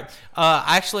good. All right,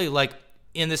 actually, like.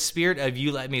 In the spirit of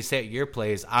you let me say at your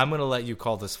plays, I'm going to let you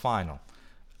call this final.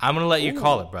 I'm going to let you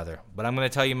call it, brother. But I'm going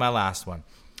to tell you my last one.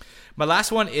 My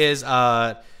last one is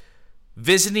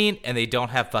visiting and they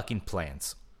don't have fucking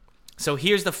plans. So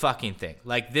here's the fucking thing.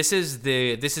 Like this is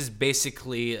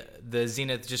basically the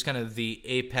zenith, just kind of the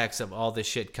apex of all this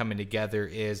shit coming together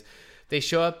is they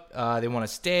show up, they want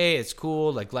to stay, it's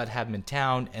cool, like glad to have them in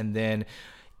town, and then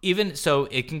even so,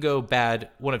 it can go bad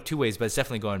one of two ways, but it's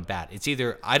definitely going bad. It's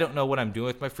either, I don't know what I'm doing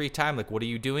with my free time. Like, what are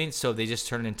you doing? So they just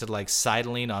turn into like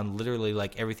sidling on literally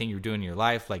like everything you're doing in your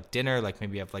life, like dinner, like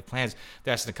maybe you have like plans.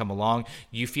 They're asking to come along.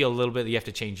 You feel a little bit that you have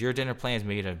to change your dinner plans,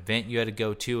 maybe an event you had to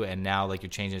go to, and now like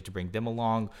you're changing it to bring them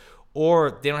along.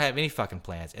 Or they don't have any fucking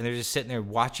plans, and they're just sitting there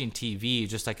watching TV,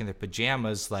 just like in their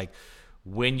pajamas. Like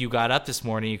when you got up this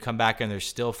morning, you come back and they're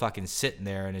still fucking sitting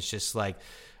there, and it's just like,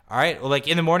 all right, well, like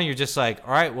in the morning, you're just like,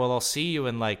 all right, well, I'll see you.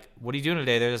 And like, what are you doing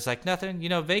today? They're just like, nothing,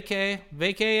 vacay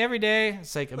every day.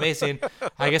 It's like amazing.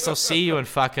 I guess I'll see you in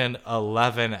fucking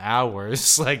 11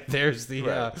 hours. Like there's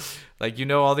the, like,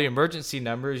 all the emergency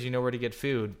numbers, where to get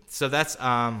food. So that's,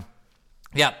 that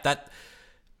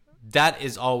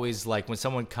is always like when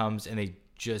someone comes and they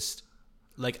just,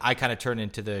 like, I kind of turn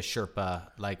into the Sherpa,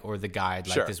 like, or the guide,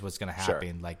 like, this is what's going to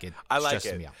happen. Sure. Like, it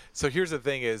stresses me out. So here's the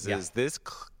thing is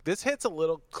this hits a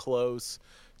little close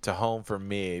to home for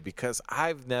me because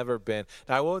I've never been,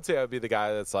 now I won't say I would be the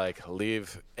guy that's like,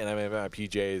 leave and I'm in my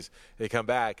PJs. They come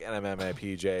back and I'm in my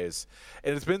PJs.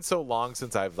 And it's been so long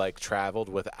since I've, like, traveled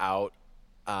without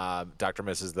Dr.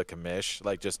 Mrs. the Commish,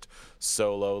 like just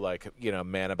solo, like,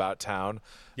 man about town.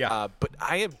 Yeah. But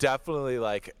I am definitely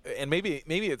like, and maybe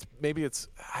it's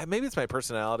my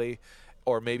personality,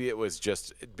 or maybe it was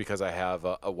just because I have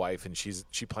a wife and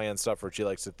she plans stuff or she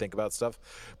likes to think about stuff,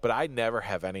 but I never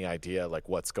have any idea like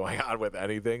what's going on with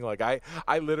anything. Like I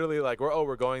literally like,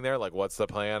 we're going there. Like, what's the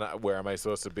plan? Where am I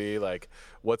supposed to be? Like,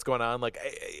 what's going on? Like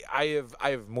I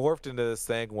have morphed into this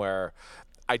thing where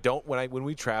I don't, when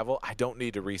we travel, I don't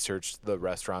need to research the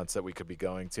restaurants that we could be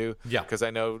going to. Yeah. Because I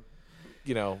know,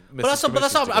 but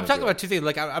that's all. I'm talking about two things.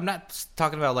 Like, I'm not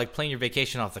talking about like playing your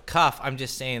vacation off the cuff. I'm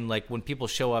just saying, like, when people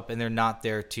show up and they're not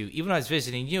there to, even when I was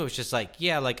visiting you, it's just like,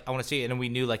 yeah, like, I want to see it. And we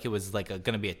knew like it was like going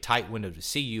to be a tight window to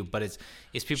see you, but it's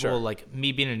people like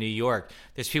me being in New York.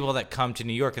 There's people that come to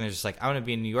New York and they're just like, I want to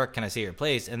be in New York. Can I see your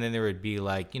place? And then there would be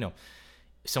like,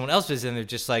 someone else visiting. They're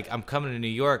just like, I'm coming to New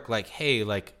York. Like, hey,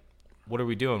 like, what are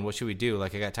we doing? What should we do?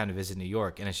 Like, I got time to visit New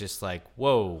York. And it's just like,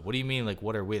 whoa, what do you mean? Like,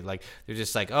 what are we? Like, they're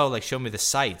just like, oh, like, show me the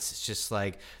sights. It's just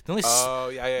like, the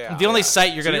only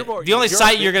site you're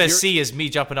going to see is me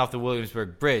jumping off the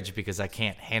Williamsburg Bridge because I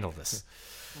can't handle this.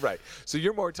 Right. So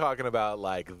you're more talking about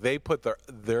like they put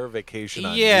their vacation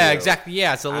on Yeah, you, exactly.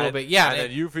 Yeah, it's a little bit. Yeah. And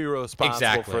then you feel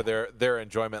responsible for their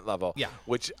enjoyment level. Yeah.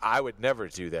 Which I would never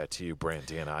do that to you,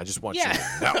 Brandiana. I just want you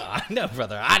to know. I know,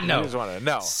 brother. I know. I just want to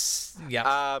know.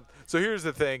 Yeah. So here's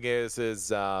the thing is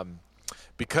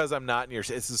because I'm not in your,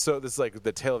 this is like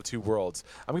the tale of two worlds.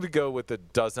 I'm going to go with the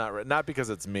does not because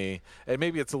it's me, and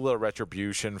maybe it's a little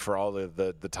retribution for all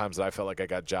the times that I felt like I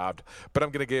got jobbed, but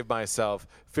I'm going to give myself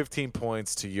 15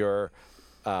 points to your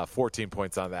 14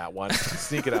 points on that one.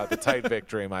 Sneaking out the tight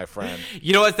victory, my friend.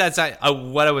 You know what? That's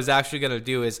what I was actually going to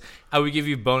do is I would give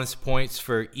you bonus points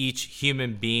for each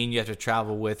human being you have to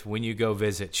travel with when you go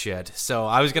visit shit. So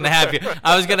I was going to have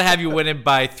you winning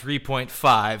by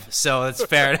 3.5. So that's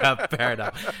fair enough. Fair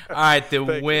enough. All right, the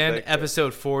win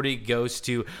episode 40 goes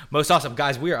to Most Awesome.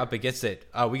 Guys, we are up against it.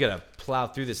 We got to plow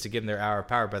through this to give them their hour of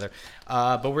power, brother.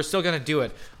 But we're still going to do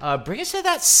it. Bring us to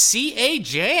that CA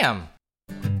Jam.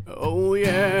 Oh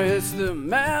yeah, it's the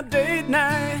map date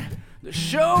night. The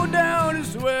showdown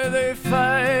is where they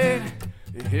fight.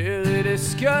 Here they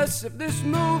discuss if this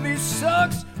movie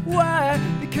sucks. Why?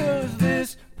 Because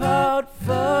this pod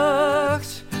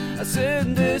fucks. I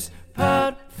said this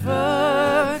pod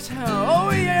fucks.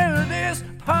 Oh yeah, this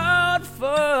pod fucks.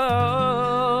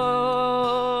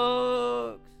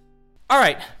 All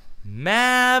right,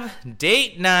 Mab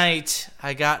date night.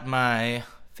 I got my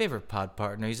favorite pod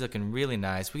partner. He's looking really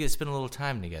nice. We get to spend a little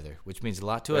time together, which means a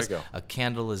lot to us. A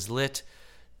candle is lit.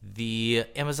 The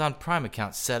Amazon Prime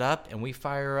account set up, and we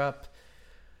fire up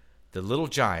the Little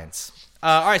Giants.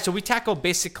 All right, so we tackle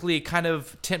basically kind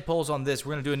of tent poles on this.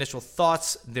 We're going to do initial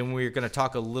thoughts. Then we're going to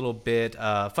talk a little bit.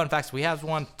 Fun facts. We have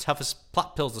one. Toughest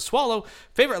plot pills to swallow.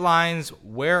 Favorite lines.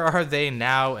 Where are they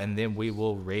now? And then we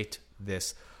will rate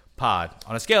this pod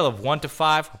on a scale of 1 to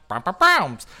 5.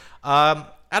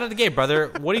 Out of the gate,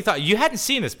 brother, what do you thought? You hadn't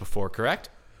seen this before, correct?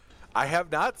 I have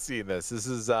not seen this. This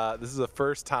is the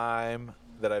first time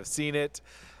that I've seen it.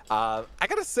 I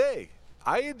gotta say,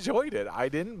 I enjoyed it. I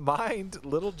didn't mind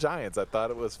Little Giants. I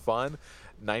thought it was fun.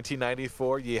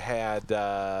 1994, you had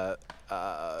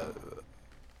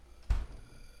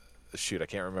shoot, I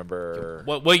can't remember.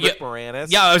 Rick Moranis.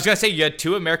 Yeah, I was gonna say you had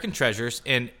two American treasures,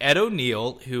 and Ed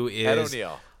O'Neill, who is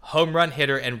home run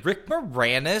hitter, and Rick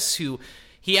Moranis, who.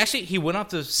 He went off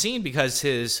the scene because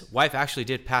his wife actually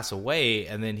did pass away,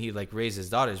 and then he raised his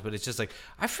daughters. But it's just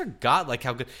I forgot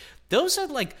how good those are.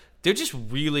 They're just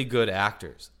really good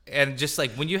actors, and just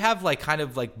when you have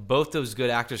both those good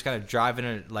actors kind of driving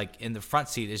it in the front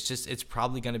seat, it's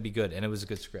probably going to be good, and it was a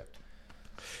good script.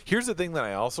 Here's the thing that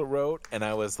I also wrote, and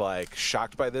I was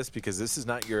shocked by this because this is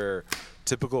not your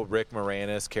typical Rick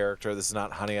Moranis character. This is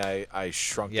not Honey, I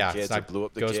Shrunk the Kids or Blew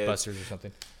Up the Kids. Ghostbusters or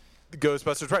something.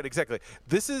 Ghostbusters, right, exactly.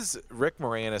 This is Rick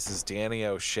Moranis' Danny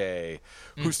O'Shea,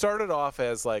 who started off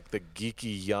as the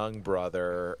geeky young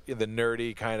brother, the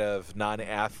nerdy kind of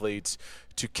non-athlete,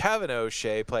 to Kevin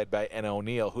O'Shea, played by Ed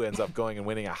O'Neill, who ends up going and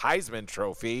winning a Heisman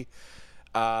Trophy.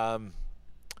 Danny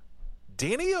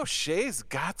O'Shea's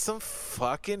got some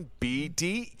fucking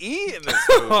BDE in this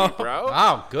movie, bro.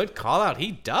 Wow, good call out.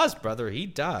 He does, brother. He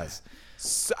does.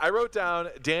 So I wrote down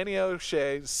Danny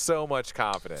O'Shea, so much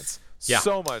confidence. Yeah.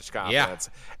 So much confidence.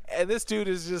 Yeah. And this dude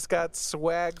has just got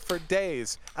swag for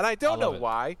days. And I don't know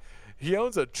why. He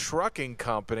owns a trucking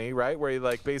company, right? Where he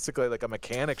basically a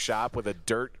mechanic shop with a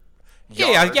dirt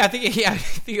yard. Yeah. I think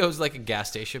it was a gas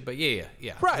station, but yeah.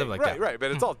 Right.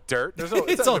 But it's all dirt. There's no.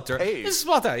 It's all dirt. Paved. It's a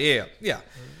small town. Yeah. Yeah,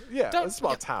 it's a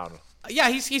small town.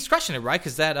 Yeah, he's crushing it, right?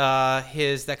 Because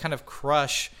that kind of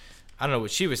crush. I don't know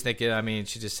what she was thinking. I mean,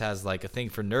 she just has a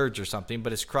thing for nerds or something.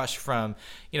 But it's Crush from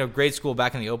grade school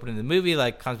back in the opening of the movie.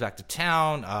 Comes back to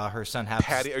town. Her son happens.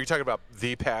 Patty, are you talking about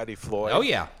the Patty Floyd? Oh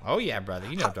yeah, brother.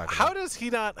 You know what I'm talking about. How does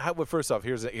he not? First off,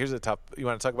 here's a tough. You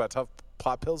want to talk about tough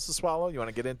plot pills to swallow? You want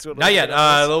to get into it? Not yet.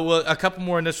 A couple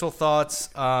more initial thoughts.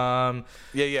 Yeah.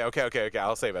 Okay.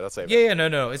 I'll save it. Yeah.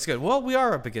 No. It's good. Well, we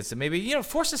are up against it. Maybe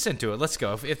force us into it. Let's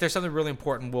go. If there's something really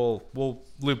important, we'll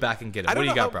loop back and get it. What do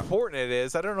you got, bro?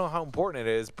 I don't know how important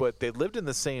it is, but they lived in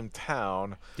the same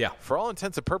town. Yeah. For all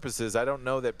intents and purposes, I don't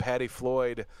know that Patty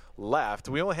Floyd left.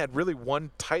 We only had really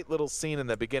one tight little scene in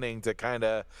the beginning to kind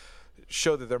of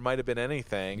show that there might have been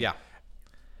anything. Yeah.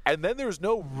 And then there's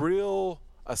no real.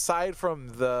 Aside from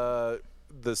the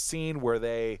scene where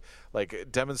they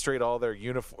demonstrate all their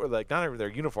uniform, not even their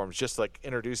uniforms, just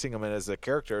introducing them as the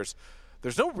characters,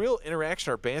 there's no real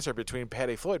interaction or banter between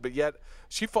Patty Floyd, but yet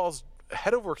she falls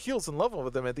head over heels in love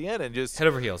with him at the end and just head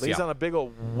over heels lays on a big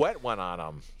old wet one on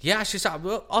him. Yeah, she's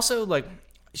also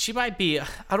she might be. I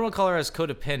don't want to call her as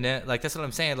codependent. That's what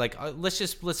I'm saying.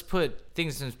 Let's put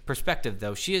things in perspective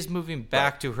though. She is moving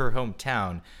back to her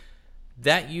hometown.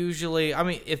 That usually, I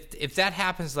mean, if that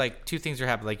happens, two things are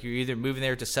happening. You're either moving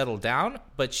there to settle down,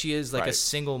 but she is a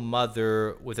single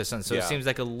mother with a son. So it seems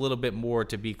a little bit more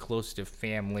to be close to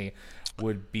family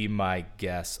would be my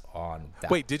guess on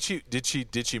that. Wait, did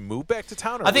she move back to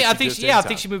town? Or I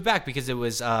think she moved back because it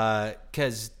was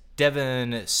because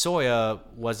Devin Soya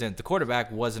the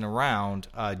quarterback wasn't around,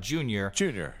 Junior.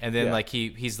 And then like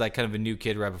he's like kind of a new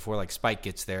kid right before like Spike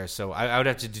gets there. So I would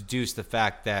have to deduce the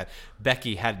fact that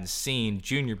Becky hadn't seen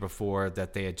Junior before,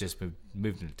 that they had just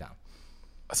moved into town.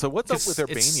 So what's up with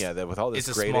Urbania that with all this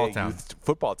great youth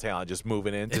football talent just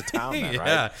moving into town then,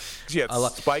 yeah. right? You had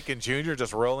Spike and Junior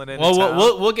just rolling into town.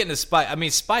 We'll get into Spike. I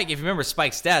mean, Spike, if you remember,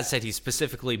 Spike's dad said he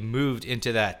specifically moved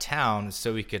into that town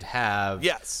so he could have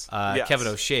Kevin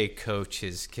O'Shea coach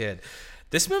his kid.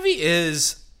 This movie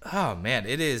is, oh man,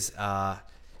 it is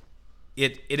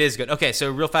it is good. Okay, so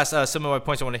real fast, some of my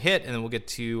points I want to hit, and then we'll get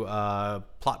to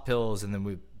plot pills, and then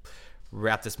we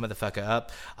wrap this motherfucker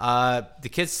up. The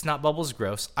kid's snot bubble is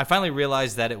gross. I finally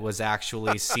realized that it was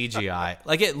actually CGI.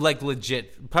 like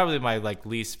legit, probably my like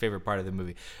least favorite part of the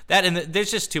movie. That and there's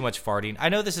just too much farting. I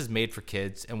know this is made for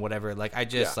kids and whatever. Like I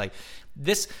just like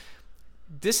this.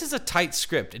 This is a tight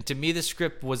script, and to me, the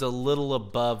script was a little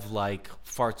above like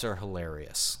farts are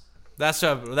hilarious.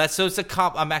 So it's a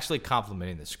I'm actually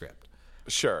complimenting the script.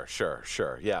 Sure.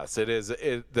 Yes, it is.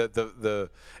 It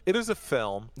is a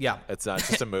film. Yeah, it's not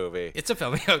just a movie. It's a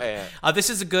film. Okay. This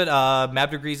is a good Mad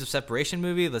Degrees of Separation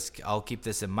movie. I'll keep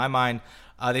this in my mind.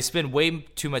 They spend way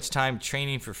too much time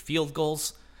training for field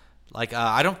goals. Like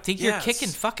I don't think you're kicking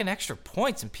fucking extra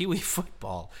points in Pee Wee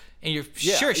football, and you're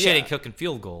sure shit ain't cooking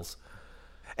field goals.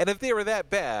 And if they were that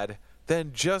bad,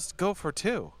 then just go for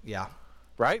 2. Yeah.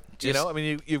 Right? I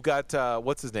mean, you've got,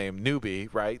 what's his name?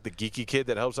 Newbie, right? The geeky kid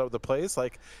that helps out with the plays.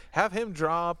 Like, have him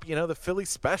drop, the Philly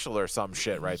special or some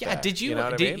shit right there. Yeah, did you? You know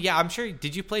what I mean? Yeah, I'm sure.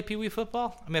 Did you play Pee Wee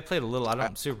football? I mean, I played a little. I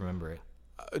don't super remember it.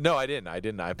 No, I didn't.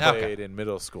 I played in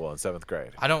middle school in 7th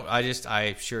grade.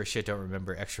 I sure as shit don't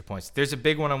remember extra points. There's a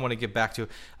big one I want to get back to.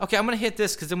 Okay, I'm going to hit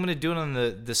this because I'm going to do it on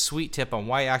the sweet tip on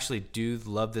why I actually do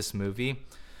love this movie.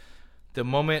 The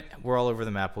moment we're all over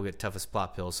the map, we'll get toughest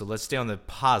plot pills. So let's stay on the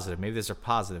positive. Maybe there's a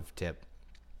positive tip.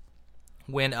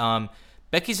 When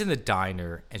Becky's in the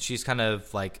diner and she's kind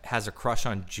of like has a crush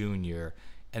on Junior,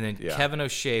 and then Kevin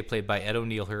O'Shea, played by Ed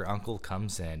O'Neill, her uncle,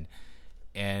 comes in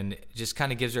and just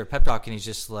kind of gives her a pep talk, and he's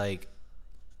just like,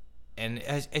 and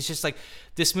it's just like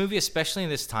this movie, especially in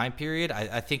this time period,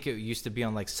 I think it used to be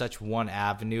on like such one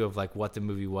avenue of like what the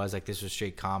movie was. Like this was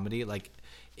straight comedy. Like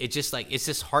it just like it's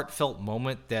this heartfelt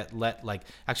moment that let like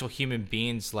actual human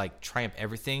beings like triumph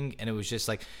everything, and it was just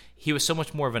like he was so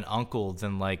much more of an uncle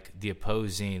than like the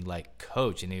opposing like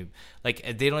coach, and he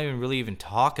like they don't even really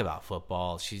talk about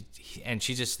football. She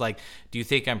just like, do you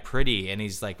think I'm pretty? And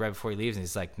he's like, right before he leaves, and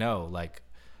he's like, no, like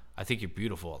I think you're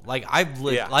beautiful. Like I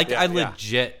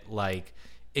legit like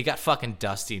it got fucking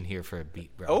dusty in here for a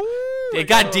beat, bro. Oh, it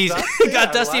got dusty. It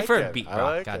got dusty like for it. a beat,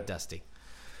 bro. It got dusty.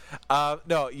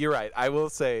 No, you're right. I will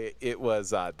say it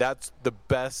was that's the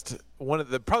best,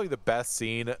 probably the best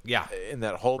scene in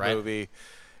that whole movie.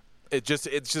 It's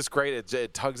just great.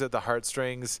 It tugs at the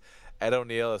heartstrings. Ed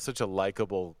O'Neill is such a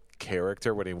likable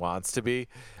character when he wants to be.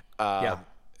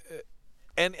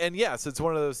 And yes, it's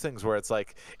one of those things where it's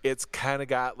like it's kind of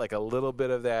got like a little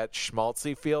bit of that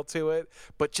schmaltzy feel to it,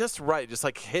 but just right, just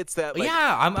like hits that like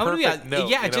perfect note.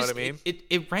 Yeah, you know what I mean?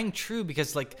 It rang true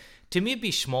because like to me it'd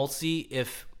be schmaltzy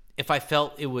if I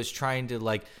felt it was trying to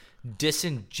like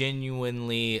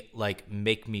disingenuinely like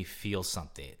make me feel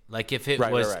something. Like if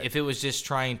it was just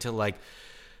trying to like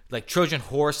Trojan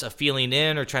horse a feeling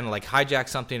in, or trying to like hijack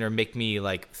something, or make me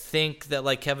like think that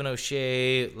like Kevin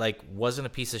O'Shea like wasn't a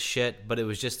piece of shit, but it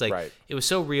was just like it was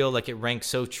so real, like it rang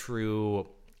so true.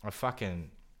 I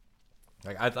fucking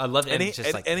like I loved it.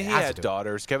 And he had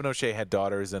daughters. Kevin O'Shea had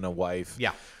daughters and a wife.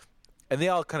 Yeah, and they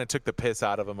all kind of took the piss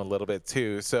out of him a little bit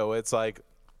too. So it's like,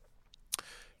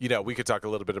 we could talk a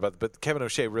little bit about it, but Kevin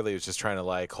O'Shea really was just trying to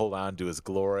like hold on to his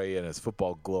glory and his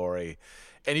football glory.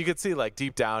 And you could see, like,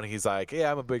 deep down, he's like,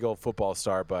 yeah, I'm a big old football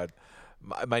star, but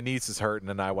my niece is hurting,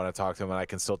 and I want to talk to him, and I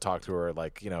can still talk to her,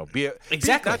 like, be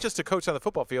not just a coach on the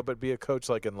football field, but be a coach,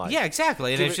 like, in life. Yeah,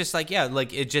 exactly. And it's just like,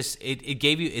 like, it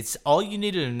gave you, it's all you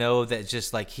needed to know that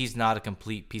just, like, he's not a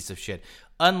complete piece of shit.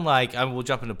 Unlike, we'll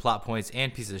jump into plot points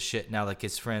and pieces of shit now, like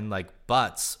his friend, like,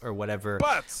 Butts or whatever.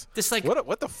 Butts! This, like,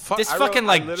 what the fuck? This fucking,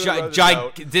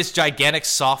 this gigantic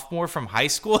sophomore from high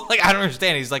school. Like, I don't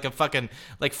understand. He's like a fucking,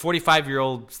 like,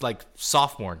 45-year-old, like,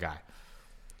 sophomore guy.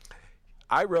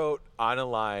 I wrote on a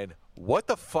line, what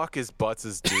the fuck is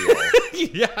Butts' deal?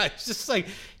 Yeah, it's just like,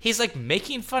 he's, like,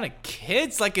 making fun of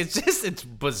kids. Like, it's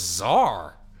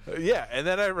bizarre. Yeah, and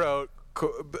then I wrote,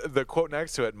 the quote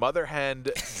next to it, mother hen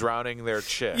drowning their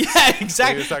chicks. Yeah,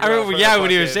 exactly. I remember,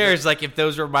 when he was there, it's like, if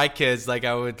those were my kids, like,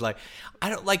 I would, like, I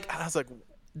don't, like, I was like,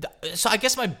 so I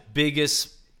guess my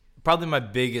biggest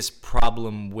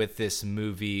problem with this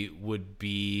movie would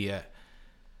be,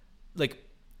 like,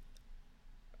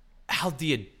 how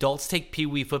the adults take Pee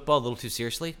Wee football a little too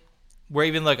seriously. Where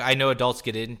even like I know adults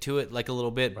get into it like a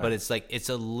little bit, but it's like it's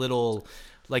a little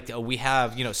like we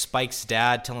have Spike's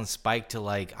dad telling Spike to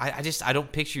like I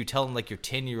don't picture you telling like your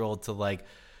 10-year-old to like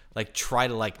try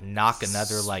to like knock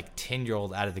another like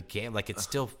 10-year-old out of the game. Like it's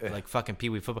still like fucking Pee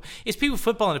Wee football. It's Pee Wee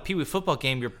football. In a Pee Wee football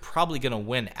game, you're probably gonna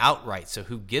win outright. So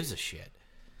who gives a shit?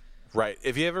 Right.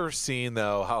 If you ever seen,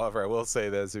 though, however, I will say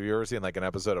this: if you ever seen like an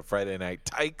episode of Friday Night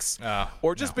Tykes,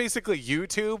 or just basically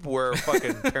YouTube where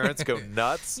fucking parents go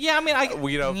nuts, Yeah, I mean,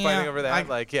 fighting over that,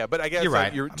 but I guess You're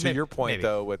right. to your point Maybe.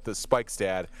 though, with the Spike's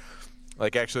dad,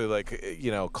 like actually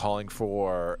like calling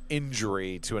for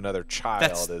injury to another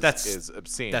child is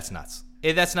obscene. That's nuts.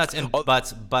 That's nuts. And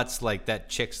butts like that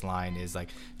chick's line is like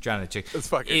drowning the chick. It's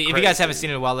fucking If you crazy. guys haven't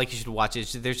seen it in a while, like you should watch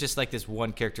it. There's just like this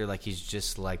one character, like he's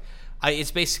just like.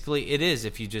 It's basically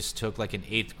if you just took like an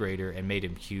 8th grader and made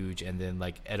him huge, and then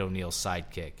like Ed O'Neill's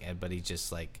sidekick, but he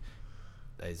just like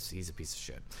he's a piece of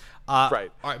shit.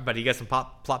 Right. All right, but you got some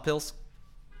plot pills?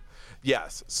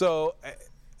 Yes. So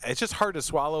it's just hard to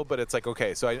swallow, but it's like,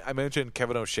 okay, so I mentioned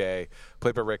Kevin O'Shea,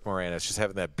 played by Rick Moranis, just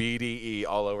having that BDE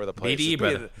all over the place. BDE, Just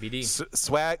brother. being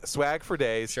BDE. Swag for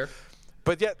days. Sure.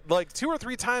 But yet, like 2 or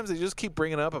 3 times, they just keep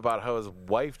bringing up about how his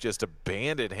wife just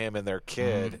abandoned him and their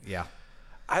kid. Yeah.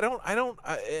 I don't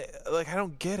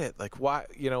get it. Like, why?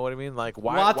 You know what I mean? Like,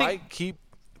 why? Well, I why think- keep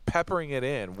peppering it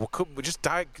in? We just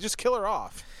just kill her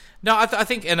off. No, I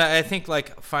think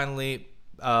like finally,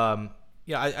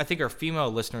 I think our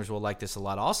female listeners will like this a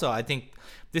lot. Also, I think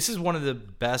this is one of the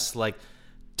best like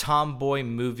tomboy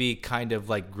movie kind of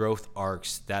like growth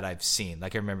arcs that I've seen.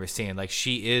 Like I remember seeing like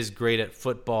she is great at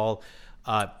football.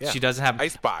 She doesn't have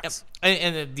Icebox.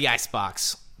 and the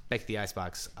icebox, back to the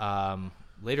icebox.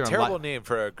 Later Terrible on, name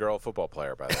for a girl football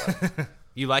player, by the way.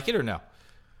 you like it or no?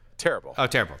 Terrible. Oh,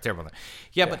 terrible.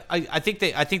 Yeah, but I think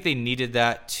they needed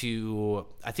that to.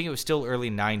 I think it was still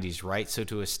early '90s, right? So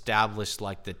to establish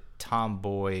like the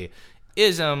tomboyism,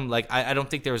 like I don't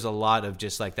think there was a lot of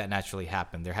just like that naturally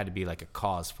happened. There had to be like a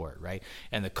cause for it, right?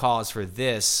 And the cause for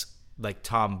this like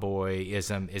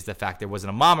tomboyism is the fact there wasn't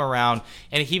a mom around,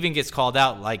 and he even gets called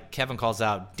out. Like Kevin calls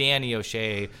out Danny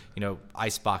O'Shea,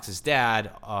 Icebox's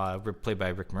dad, played by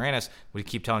Rick Moranis. We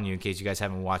keep telling you in case you guys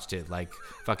haven't watched it, like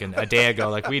fucking a day ago,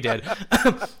 like we did.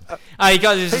 He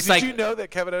goes, it's just Did you know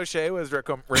that Kevin O'Shea was Rick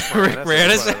Moranis? Rick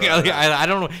Moranis. I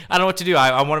don't know what to do.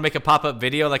 I want to make a pop-up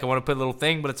video, like I want to put a little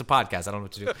thing, but it's a podcast. I don't know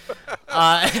what to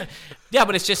do. Yeah,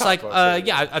 but it's just like,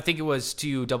 I think it was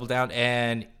to double down,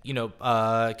 and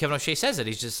Kevin O'Shea says it.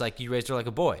 He's just like, you raised her like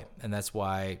a boy, and that's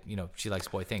why she likes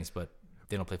boy things, but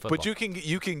they don't play football. But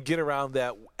you can get around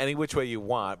that any which way you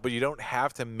want, but you don't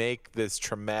have to make this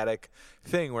traumatic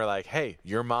thing where like, hey,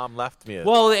 your mom left me.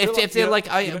 Well, if they're like,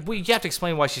 you have to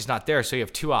explain why she's not there, so you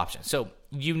have 2 options. So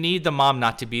you need the mom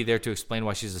not to be there to explain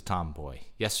why she's a tomboy.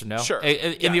 Yes or no? Sure.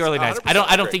 In the early 90s.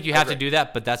 I don't think you have to do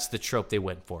that, but that's the trope they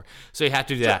went for. So you have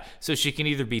to do that. So she can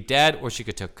either be dead or she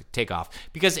could take off.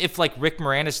 Because if like Rick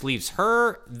Moranis leaves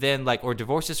her, then like, or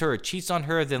divorces her or cheats on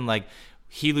her, then like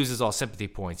he loses all sympathy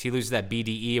points. He loses that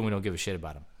BDE, and we don't give a shit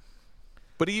about him.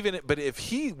 But if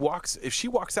she walks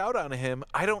out on him,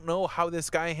 I don't know how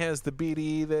this guy has the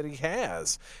BDE that he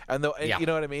has, and you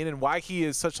know what I mean, and why he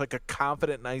is such like a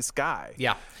confident, nice guy.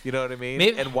 Yeah, you know what I mean,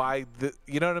 and why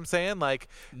you know what I'm saying? Like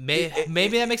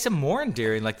maybe that makes him more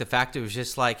endearing. Like the fact it was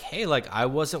just like, hey, like I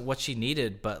wasn't what she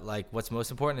needed, but like what's most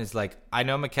important is like I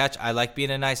know I'm a catch. I like being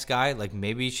a nice guy. Like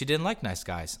maybe she didn't like nice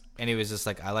guys, and he was just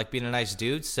like, I like being a nice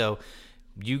dude. So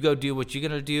you go do what you're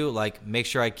gonna do. Like make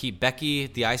sure I keep Becky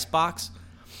the icebox.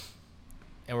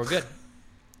 And we're good.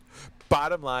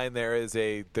 Bottom line, there's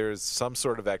some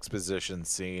sort of exposition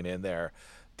scene in there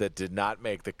that did not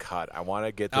make the cut. I want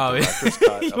to get the director's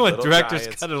cut. You of want Little director's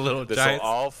Giants. cut of Little This Giants? will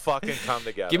all fucking come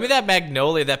together. Give me that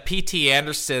Magnolia, that P.T.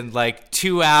 Anderson, like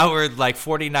 2-hour, like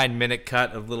 49-minute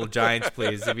cut of Little Giants,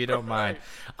 please, if you don't mind.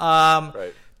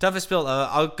 Right. Toughest pill.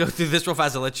 I'll go through this real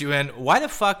fast. I'll let you in. Why the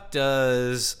fuck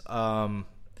does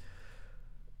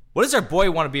what does our boy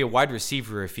want to be a wide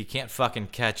receiver if he can't fucking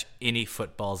catch any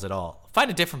footballs at all? Find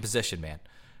a different position, man.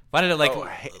 Find it like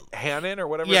Hannon or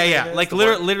whatever. Yeah, his yeah. name is, Like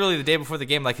literally the day before the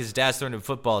game, like his dad's throwing him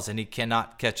footballs and he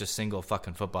cannot catch a single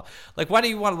fucking football. Like why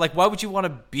would you want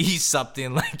to be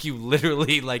something like you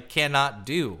literally like cannot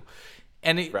do?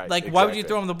 And why would you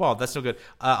throw him the ball? That's no good.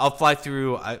 I'll fly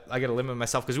through. I got to limit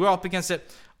myself because we're all up against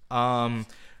it. I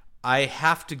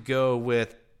have to go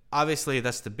with. Obviously,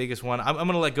 that's the biggest one. I'm going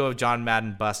to let go of John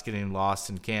Madden Bus getting lost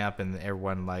in camp and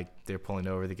everyone, like, they're pulling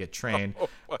over to get trained.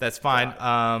 That's fine.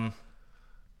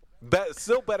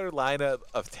 Still better lineup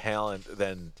of talent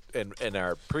than in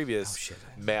our previous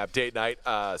map date night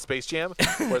Space Jam,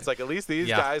 where it's like at least these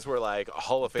guys were like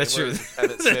Hall of That's true. Famers.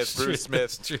 Emmett Smith, That's true. Bruce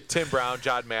That's Smith, true. Tim Brown,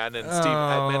 John Madden, and Steve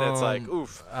Edmond. It's like,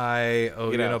 oof. I owe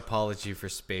you an know. apology for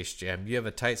Space Jam. You have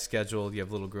a tight schedule. You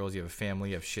have little girls. You have a family.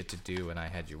 You have shit to do. And I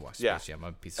had you watch Space Yeah. Jam. I'm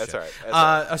a piece of That's shit.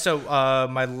 all right. That's So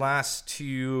my last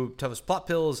two toughest plot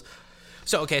pills.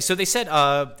 So they said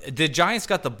the Giants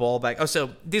got the ball back. Oh,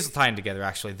 so these will tie in together.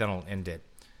 Actually, then I'll end it.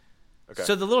 Okay.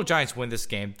 So the Little Giants win this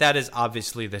game. That is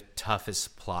obviously the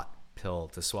toughest plot pill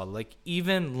to swallow. Like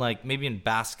even like maybe in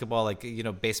basketball, like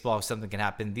baseball, something can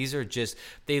happen. These are just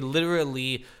they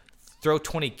literally throw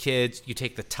 20 kids. You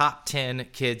take the top 10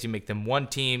 kids, you make them one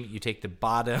team. You take the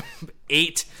bottom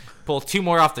 8, pull 2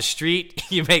 more off the street.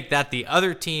 You make that the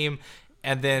other team,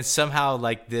 and then somehow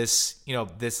like this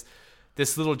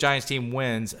Little Giants team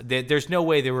wins. There's no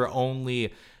way they were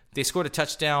only. They scored a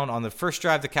touchdown on the first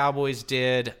drive the Cowboys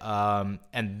did, and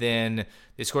then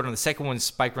they scored on the second one.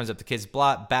 Spike runs up the kid's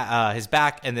his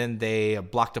back, and then they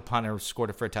blocked a punt and scored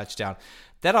it for a touchdown.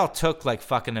 That all took like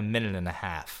fucking a minute and a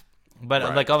half. But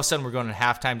Right. like all of a sudden we're going to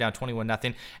halftime down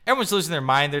 21-0. Everyone's losing their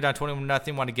mind. They're down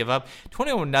 21-0, want to give up.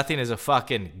 21-0 is a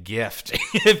fucking gift.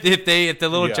 if the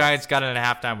Little Giants got it in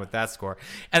halftime with that score.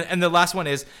 And the last one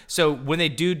is so when they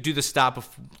do the stop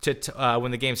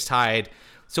when the game's tied.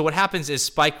 So what happens is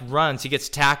Spike runs, he gets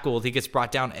tackled, he gets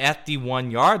brought down at the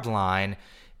 1-yard line,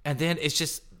 and then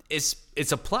it's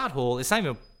a plot hole. It's not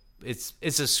even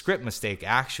it's a script mistake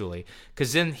actually,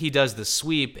 because then he does the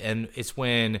sweep, and it's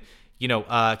when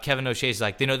Kevin O'Shea's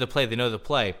like they know the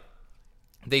play.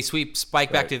 They sweep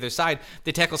Spike back to their side.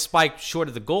 They tackle Spike short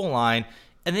of the goal line,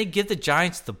 and they give the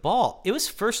Giants the ball. It was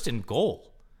first and goal.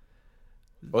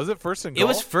 Was it first and goal? It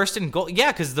was first and goal.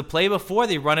 Yeah, because the play before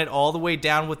they run it all the way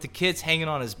down with the kids hanging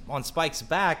on Spike's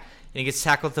back, and he gets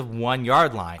tackled at the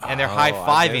 1-yard line, and they're high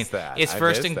I fiving. missed that. It's I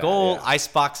first missed and that, goal. yeah.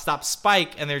 Icebox stops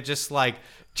Spike, and they're just like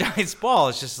Giants ball.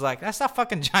 It's just like that's not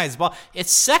fucking Giants ball.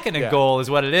 It's second and Yeah. goal is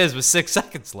what it is with 6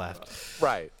 seconds left.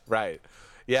 Right.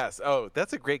 Yes. Oh,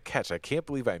 that's a great catch. I can't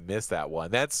believe I missed that one.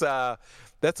 That's a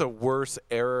worse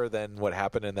error than what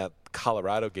happened in that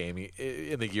Colorado game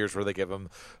in the years where they give them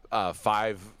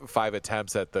five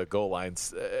attempts at the goal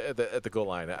lines at the goal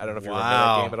line. I don't know if you remember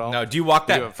that game at all. No, do you walk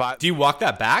They give them that? five- Do you walk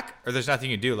that back, or there's nothing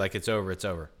you can do? Like it's over. It's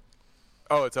over.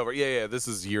 Oh, it's over. Yeah. This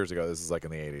is years ago. This is like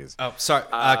in the 80s. Oh, sorry.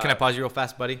 Can I pause you real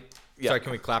fast, buddy? yeah. Sorry.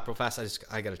 Can we clap real fast?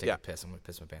 I gotta take Yeah. a piss. I'm gonna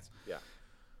piss my pants. Yeah.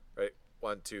 Right.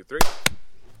 1, 2, 3.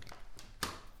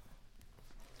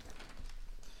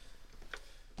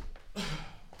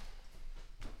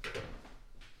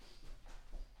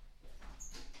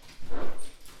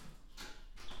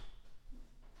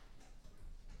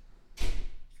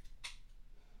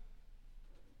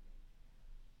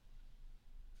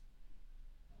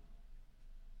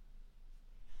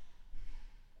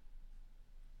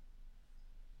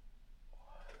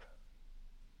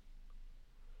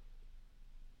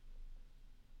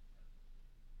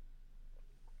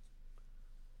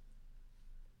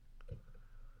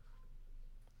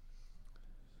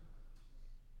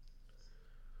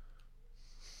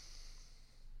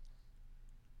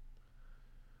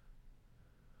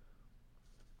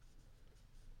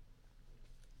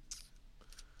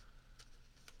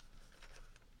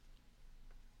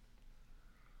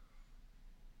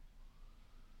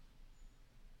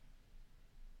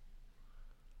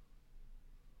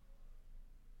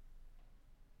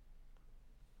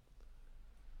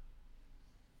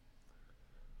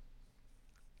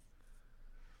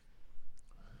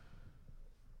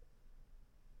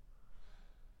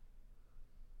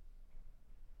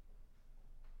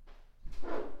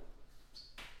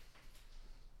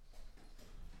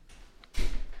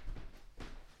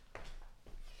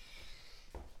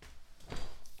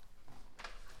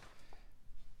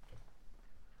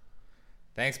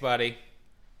 Thanks, buddy.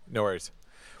 No worries.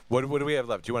 What do we have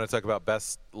left? Do you want to talk about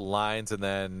best lines and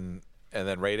then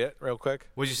rate it real quick?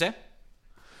 What'd you say?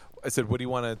 I said, what do you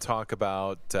want to talk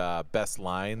about best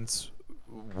lines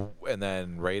and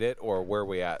then rate it, or where are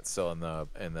we at still in the?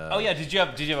 Oh yeah, did you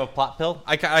have a plot pill?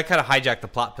 I kind of hijacked the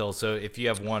plot pill, so if you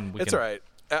have one, we It's can. all right.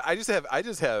 I just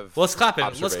have. Well, let's clap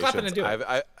it. Let's clap it and do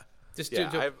it. Just do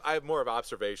it. I have more of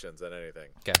observations than anything.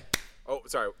 Okay. Oh,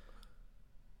 sorry.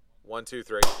 1, 2,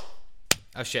 3.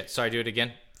 Oh shit! Sorry, do it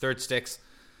again. Third sticks.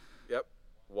 Yep.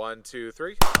 1, 2,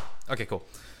 3. Okay, cool.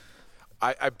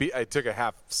 I took a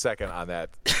half second on that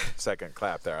half-second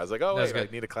clap there. I was like, oh, was wait, I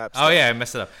good. need a clap. Oh yeah, I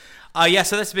messed it up. Yeah,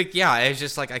 so that's a big. Yeah, it's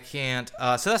just like I can't.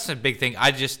 So that's a big thing.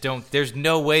 I just don't. There's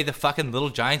no way the fucking Little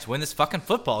Giants win this fucking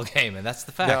football game, and that's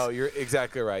the fact. No, you're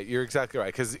exactly right. You're exactly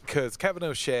right. Because Kevin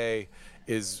O'Shea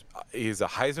he's a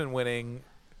Heisman-winning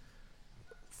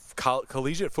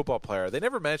collegiate football player. They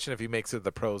never mention if he makes it to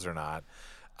the pros or not.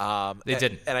 They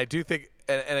didn't. And I do think,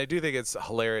 and I do think it's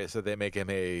hilarious that they make him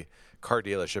a car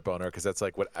dealership owner because that's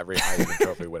like what every Heisman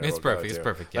Trophy winner. It's will go perfect. It's to.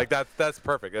 perfect. Yeah. Like that's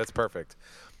perfect. That's perfect.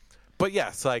 But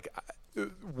yes, like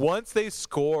once they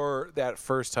score that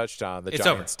first touchdown, the It's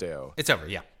Giants over. do. It's over.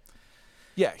 Yeah.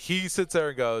 Yeah, he sits there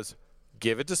and goes,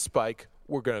 "Give it to Spike.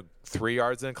 We're gonna 3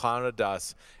 yards in a cloud of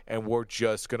dust, and we're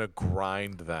just gonna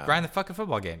grind them." Grind the fucking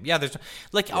football game. Yeah, there's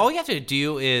like all you have to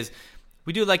do is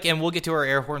we do like, and we'll get to our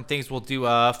air horn things. We'll do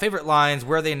favorite lines,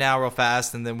 where are they now, real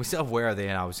fast, and then we still have where are they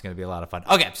now, which is going to be a lot of fun.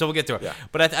 Okay, so we'll get to it. Yeah.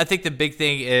 But I think the big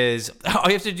thing is all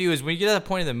you have to do is when you get to that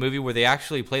point in the movie where they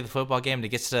actually play the football game and it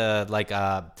gets to like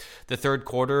the third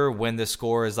quarter when the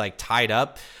score is like tied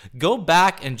up, go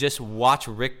back and just watch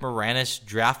Rick Moranis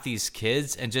draft these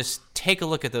kids and just take a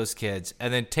look at those kids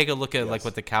and then take a look at like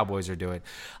what the Cowboys are doing.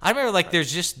 I remember like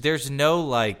there's no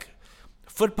like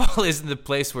football isn't the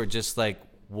place where just like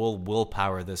we'll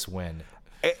willpower this win.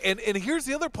 And here's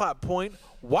the other plot point.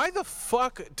 Why the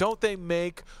fuck don't they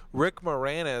make Rick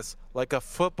Moranis like a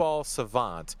football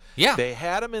savant? Yeah. They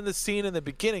had him in the scene in the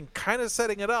beginning, kind of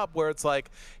setting it up where it's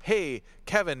like, hey,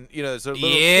 Kevin, there's a little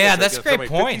Yeah, kid, that's a gonna great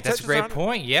throw me 50 point. That's a great touchdowns?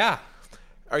 point. Yeah.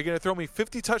 Are you going to throw me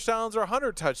 50 touchdowns or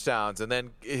 100 touchdowns? And then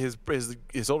his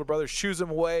older brother shoos him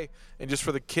away, and just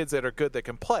for the kids that are good that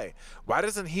can play. Why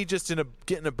doesn't he just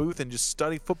get in a booth and just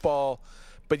study football?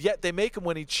 But yet they make him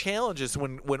when he challenges,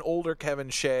 when older Kevin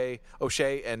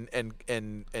O'Shea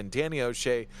and Danny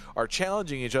O'Shea are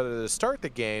challenging each other to start the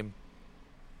game.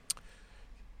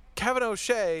 Danny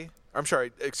O'Shea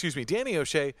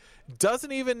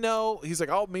doesn't even know. He's like,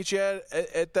 I'll meet you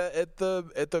at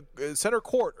the center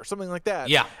court or something like that.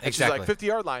 Yeah, Which is like exactly.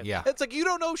 50-yard line. Yeah. It's like you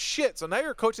don't know shit. So now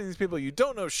you're coaching these people you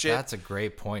don't know shit. That's a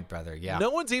great point, brother. Yeah. No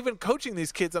one's even coaching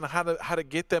these kids on how to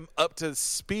get them up to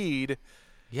speed.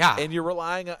 Yeah. And you're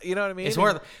relying on, you know what I mean? It's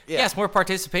more, it's more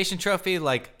participation trophy.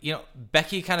 Like,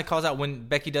 Becky kind of calls out when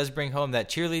Becky does bring home that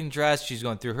cheerleading dress. She's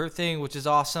going through her thing, which is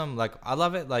awesome. Like, I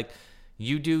love it. Like,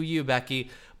 you do you,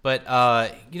 Becky. But,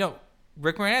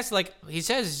 Rick Moranis, like, he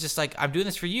says, it's just like, I'm doing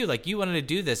this for you. Like, you wanted to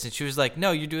do this. And she was like,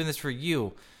 no, you're doing this for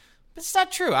you. But it's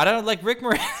not true. I don't like Rick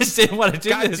Moranis didn't want to do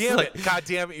God this. damn like, it. God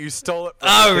damn it. You stole it from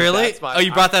Oh, me. really? That's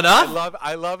You brought that up?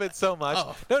 I love it so much.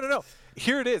 Oh. No.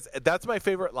 Here it is. That's my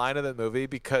favorite line of the movie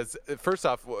because, first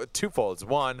off, twofold.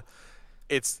 One,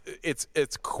 it's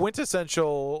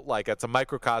quintessential, like it's a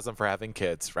microcosm for having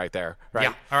kids right there, right?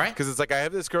 Yeah, all right. Because it's like I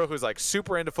have this girl who's like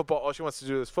super into football. All she wants to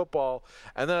do is football.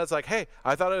 And then it's like, hey,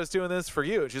 I thought I was doing this for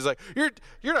you. And she's like,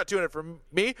 you're not doing it for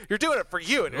me. You're doing it for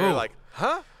you. And you're Ooh. like,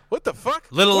 huh? What the fuck?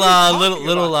 Little What are you talking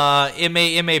little about?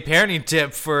 MA parenting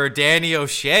tip for Danny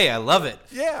O'Shea. I love it.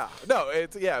 Yeah, no,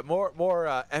 it's more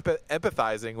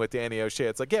empathizing with Danny O'Shea.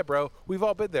 It's like, yeah, bro, we've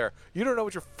all been there. You don't know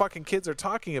what your fucking kids are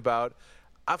talking about.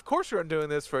 Of course, I'm doing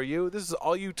this for you. This is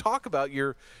all you talk about.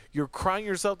 You're crying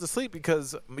yourself to sleep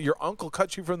because your uncle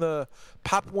cut you from the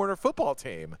Pop Warner football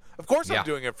team. Of course, Yeah. I'm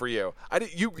doing it for you.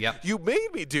 Yep. You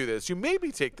made me do this. You made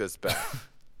me take this bet.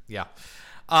 Yeah.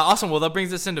 Awesome. Well, that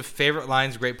brings us into favorite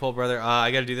lines. Great pull, brother.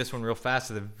 I got to do this one real fast.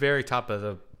 At the very top of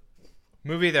the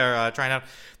movie, they're trying out.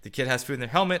 The kid has food in their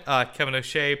helmet. Kevin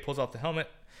O'Shea pulls off the helmet.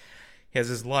 He has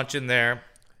his lunch in there.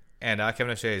 And Kevin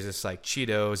O'Shea is just like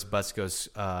Cheetos. Butts goes,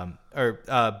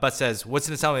 Butts says, "What's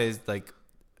in his helmet?" Is like,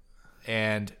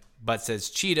 and Butts says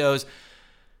Cheetos.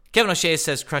 Kevin O'Shea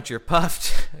says, "Crunchy or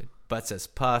puffed." Butts says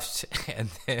puffed, and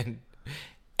then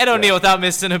Ed O'Neill, without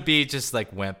missing a beat, just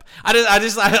like wimp.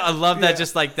 I love that,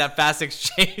 just like that fast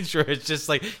exchange where it's just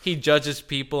like he judges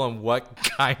people on what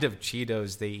kind of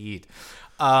Cheetos they eat.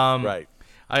 Right.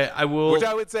 I will. Which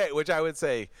I would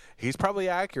say, he's probably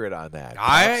accurate on that.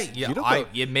 You don't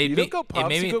go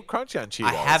puffs, you go crunchy on Cheetos.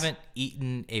 I haven't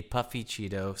eaten a puffy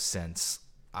Cheeto since.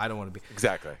 I don't want to be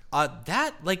Exactly.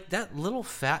 That little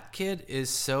fat kid is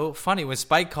so funny. When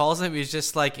Spike calls him, he's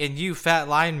just like, "And you fat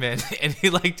lineman," and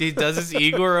he does his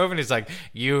Igor over, and he's like,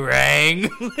 "You rang."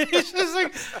 It's just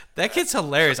like that kid's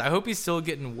hilarious. I hope he's still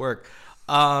getting work.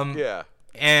 Yeah.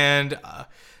 And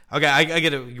okay, I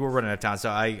gotta. You were running out of time, so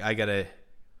I gotta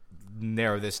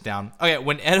narrow this down. Okay,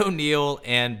 when Ed O'Neill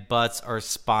and Butts are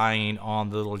spying on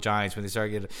the Little Giants when they start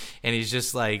getting, and he's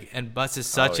just like, and Butts is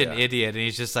such an idiot, and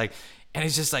he's just like,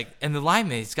 and the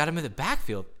lineman, he's got him in the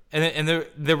backfield, and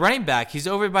the running back, he's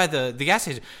over by the gas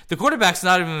station. The quarterback's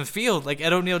not even in the field. Like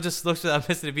Ed O'Neill just looks without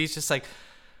missing a beat, just like,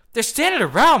 They're standing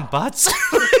around, butts.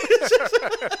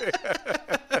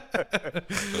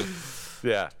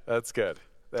 Yeah, that's good.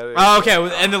 That is Okay,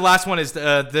 and the last one is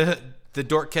the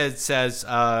dork kid says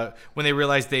when they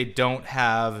realize they don't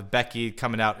have Becky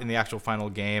coming out in the actual final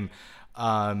game,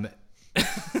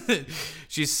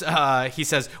 he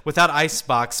says, without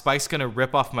Icebox, Spike's gonna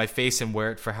rip off my face and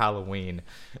wear it for Halloween.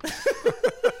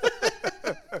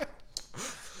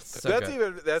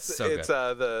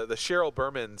 The Cheryl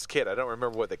Berman's kid. I don't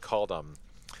remember what they called him,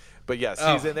 but yes,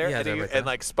 he's in there, yeah, and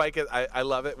like Spike. I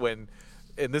love it when,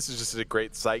 and this is just a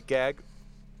great sight gag,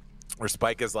 where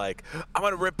Spike is like, "I'm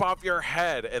gonna rip off your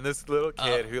head," and this little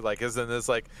kid who like is in this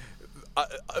like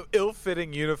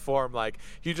ill-fitting uniform, like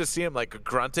you just see him like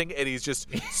grunting, and he's just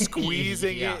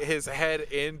squeezing his head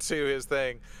into his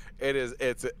thing.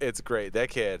 It's great. That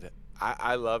kid,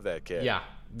 I love that kid. Yeah,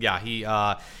 he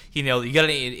nailed it. You got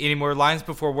any more lines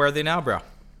before Where Are They Now, bro?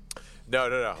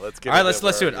 No. Let's get. All right,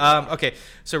 let's do it. Okay,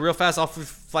 so real fast, I'll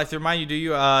fly through mine. You do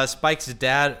you. Spike's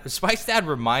dad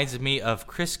reminds me of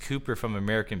Chris Cooper from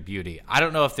American Beauty. I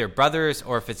don't know if they're brothers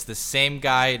or if it's the same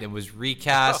guy and it was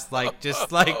recast, like this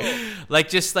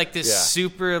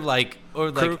super like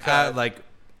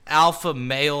alpha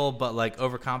male, but like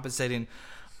overcompensating.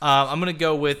 I'm gonna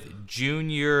go with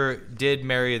Junior did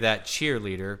marry that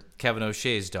cheerleader, Kevin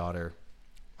O'Shea's daughter.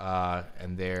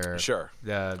 And they're sure.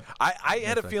 I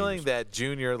had a feeling that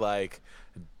Junior like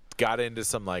got into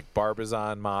some like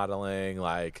Barbizon modeling,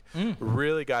 like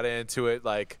really got into it.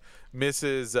 Like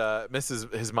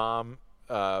Mrs. his mom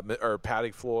or Patty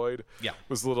Floyd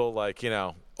was a little like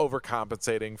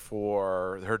overcompensating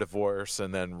for her divorce,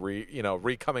 and then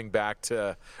coming back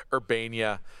to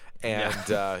Urbania,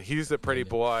 and he's a pretty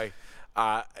boy.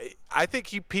 I think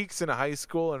he peaks in high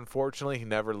school. Unfortunately, he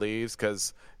never leaves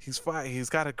because he's fine. He's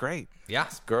got a great. Yeah.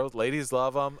 Girls, ladies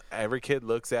love him. Every kid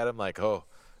looks at him like, oh,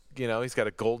 he's got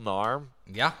a golden arm.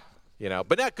 Yeah.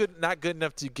 But not good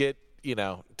enough to get,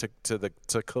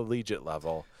 to collegiate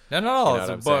level. No.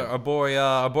 It's a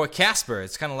boy Casper.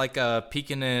 It's kind of like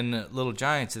peaking in Little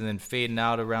Giants and then fading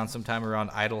out around sometime around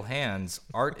Idle Hands.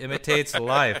 Art imitates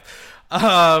life.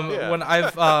 When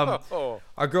I've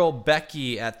our girl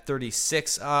Becky at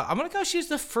 36, I'm gonna go. She's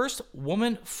the first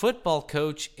woman football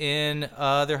coach in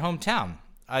their hometown.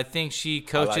 I think she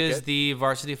coaches the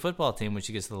varsity football team when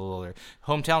she gets a little older.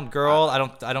 Hometown girl.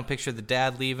 I don't picture the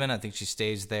dad leaving. I think she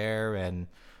stays there and.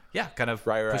 Yeah, kind of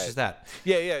pushes that.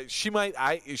 Yeah. She might.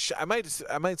 I might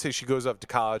say she goes up to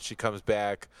college. She comes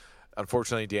back.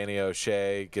 Unfortunately, Danny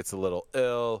O'Shea gets a little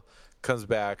ill. Comes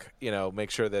back. Make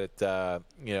sure that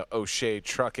O'Shea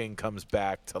Trucking comes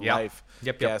back to life.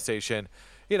 Gas station.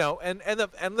 And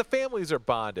the families are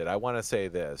bonded. I want to say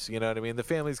this. You know what I mean? The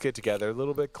families get together a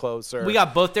little bit closer. We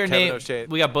got both their name.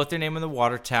 We got both their name in the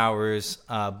water towers.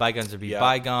 Bygones would be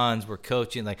bygones. We're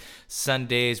coaching like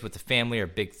Sundays with the family are a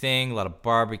big thing. A lot of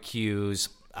barbecues.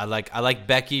 I like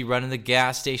Becky running the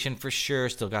gas station for sure.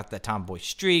 Still got that tomboy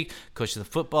streak. Coaching the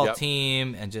football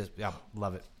team and just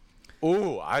love it.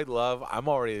 Ooh,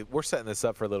 we're setting this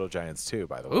up for Little Giants too,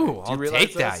 by the way. Ooh, I'll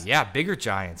take that. Yeah, bigger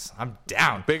Giants. I'm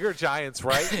down. Bigger Giants,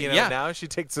 right? Now she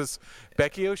takes this,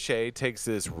 Becky O'Shea takes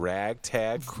this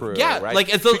ragtag crew. Yeah, right? like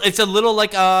it's a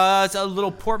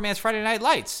little poor man's Friday Night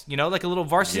Lights, like a little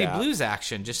varsity blues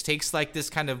action. Just takes like this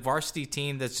kind of varsity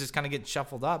team that's just kind of getting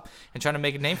shuffled up and trying to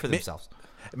make a name for themselves.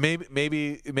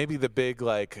 Maybe the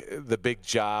big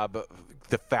job,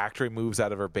 the factory moves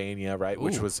out of Urbania, right?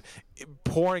 Which was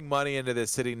pouring money into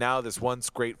this city. Now this once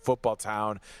great football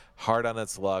town, hard on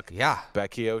its luck. Yeah.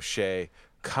 Becky O'Shea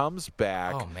comes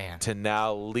back to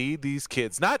now lead these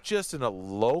kids, not just in a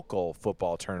local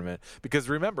football tournament, because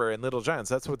remember in Little Giants,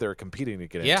 that's what they were competing to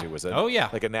get into. Was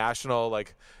like a national,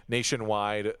 like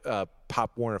nationwide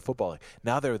Pop Warner football league.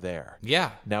 Now they're there.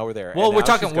 Yeah. Now we're there. Well, we're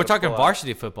talking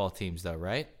varsity football teams though,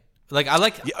 right? Like I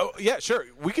like. Yeah, sure.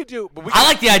 We could do. But I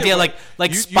like the idea, like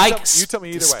Spike's. You tell me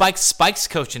either way. Spike's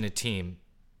coaching a team,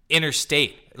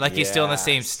 interstate, like he's still in the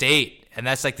same state, and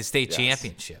that's like the state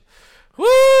championship.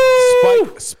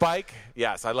 Woo! Spike.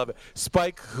 Yes, I love it.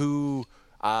 Spike, who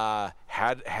had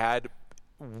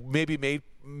maybe made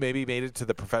it to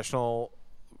the professional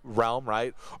realm,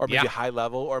 right? Or maybe high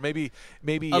level, or maybe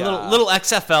a little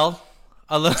XFL.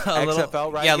 A little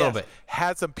XFL, right? Yeah, a little bit.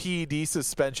 Had some PED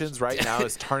suspensions right now.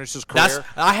 Has tarnished his career.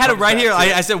 I had it right here.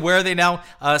 I said, where are they now?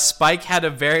 Spike had a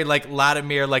very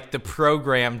Latimer, the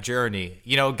program journey.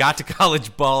 Got to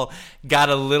college ball, got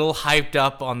a little hyped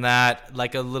up on that,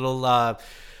 like a little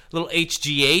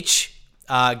HGH.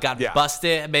 Got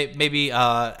busted. Maybe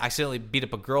accidentally beat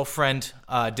up a girlfriend.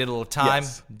 Did a little time.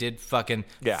 Did fucking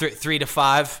 3 to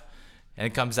 5. and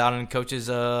it comes out and coaches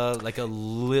like a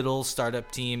little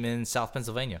startup team in South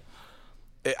Pennsylvania.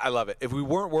 I love it. If we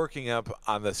weren't working up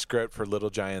on the script for Little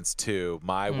Giants 2,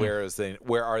 my where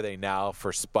are they now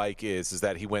for Spike is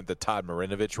that he went the Todd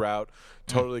Marinovich route,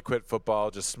 totally quit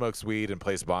football, just smokes weed and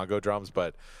plays bongo drums.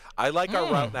 But I like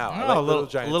our route now. I like Little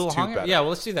Giants 2 better. Yeah, well,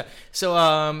 let's do that.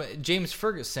 So James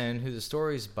Ferguson, who the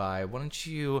story's by, why don't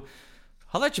you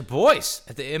holler at your boys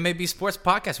at the MAB Sports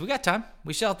Podcast? We got time.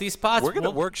 We shout these pods. We're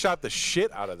gonna workshop the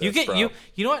shit out of this. You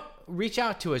know what? Reach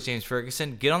out to us, James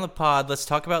Ferguson. Get on the pod. Let's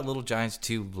talk about Little Giants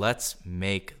 2. Let's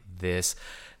make this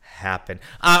happen.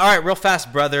 All right, real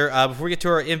fast, brother. Before we get to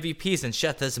our MVPs and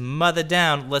shut this mother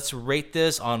down, let's rate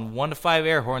this on 1 to 5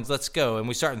 air horns. Let's go. And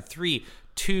we start in 3,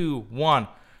 2, 1.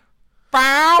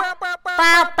 I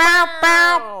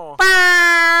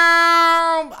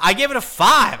give it a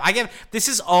 5. This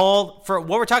is all for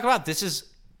what we're talking about. This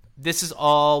is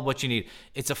all what you need.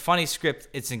 It's a funny script.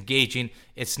 It's engaging.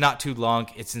 It's not too long.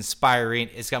 It's inspiring.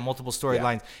 It's got multiple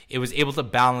storylines. It was able to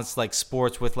balance like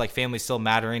sports with like family still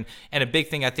mattering. And a big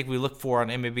thing I think we look for on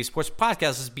MAB Sports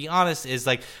Podcast, let's be honest, is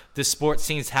like the sports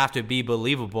scenes have to be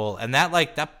believable. And that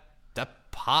like that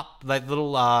pop like little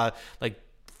like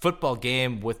football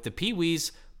game with the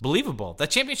Pee-wees, believable. That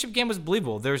championship game was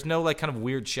believable. There's no like kind of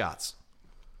weird shots.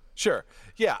 Sure.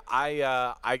 Yeah.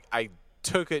 I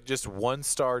took it just 1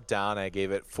 star down. I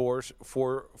gave it four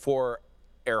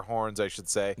air horns, I should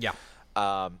say. Yeah.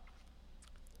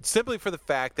 Simply for the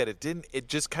fact that it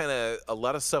just kind of, a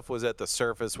lot of stuff was at the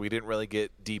surface. We didn't really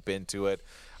get deep into it.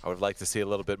 I would like to see a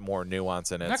little bit more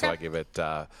nuance in it, so I give it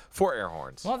 4 air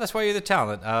horns. Well, that's why you're the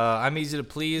talent. I'm easy to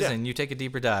please, and you take a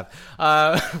deeper dive.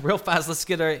 Real fast, let's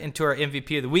get into our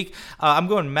MVP of the week. I'm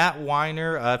going Matt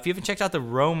Weiner. If you haven't checked out the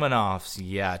Romanoffs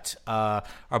yet, our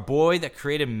boy that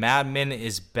created Mad Men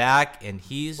is back, and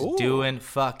he's doing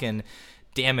fucking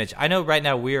damage. I know right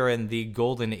now we are in the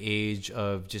golden age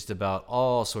of just about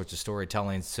all sorts of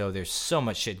storytelling, so there's so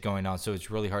much shit going on, so it's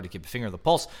really hard to keep a finger on the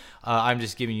pulse. I'm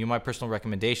just giving you my personal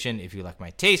recommendation. If you like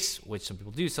my taste, which some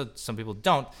people do, so some people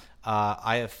don't,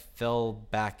 I have fell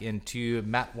back into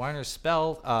Matt Weiner's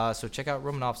spell, so check out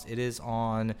Romanoffs. It is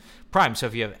on Prime, so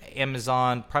if you have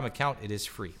Amazon Prime account, it is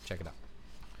free. Check it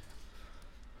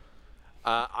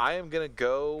out. I'm gonna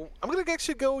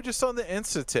actually go just on the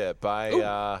Insta tip.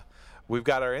 We've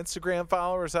got our Instagram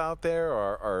followers out there,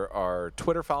 our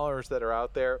Twitter followers that are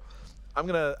out there. I'm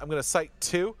gonna cite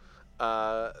 2.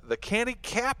 The Candy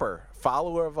Capper,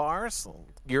 follower of ours.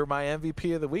 You're my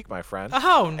MVP of the week, my friend.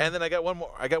 Oh, and then I got one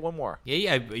more.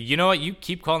 Yeah. You know what? You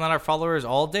keep calling out our followers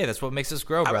all day. That's what makes us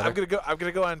grow, brother. I'm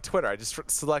gonna go on Twitter. I just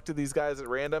selected these guys at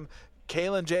random.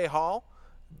 Kalen J. Hall.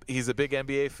 He's a big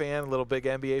NBA fan, big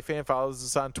NBA fan. Follows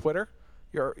us on Twitter.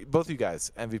 Both you guys,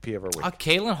 MVP of our week.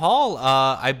 Kalen Hall,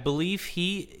 I believe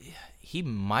he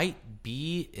might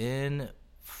be in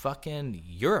fucking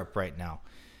Europe right now.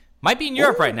 Might be in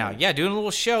Europe right now. Yeah, doing a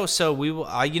little show. So we will.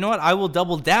 You know what? I will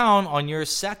double down on your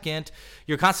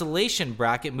consolation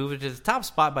bracket, move it to the top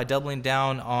spot by doubling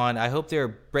down on. I hope they're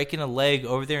breaking a leg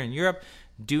over there in Europe,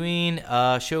 doing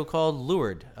a show called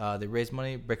Lured. They raise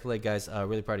money, break a leg, guys.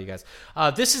 Really proud of you guys.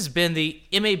 This has been the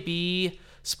MAB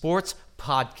Sports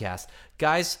Podcast.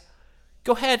 Guys,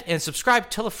 go ahead and subscribe,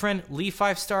 tell a friend, leave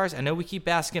 5 stars. I know we keep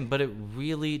asking, but it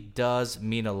really does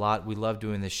mean a lot. We love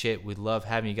doing this shit. We love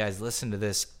having you guys listen to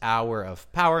this hour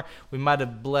of power. We might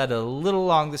have bled a little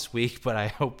long this week, but I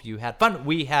hope you had fun.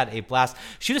 We had a blast.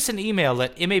 Shoot us an email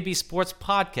at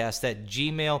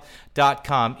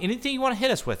mabsportspodcast@gmail.com. Anything you want to hit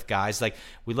us with, guys. Like,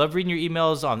 we love reading your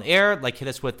emails on air. Like, hit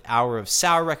us with Hour of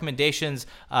Sour recommendations.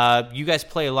 You guys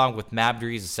play along with Mab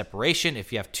Degrees of Separation.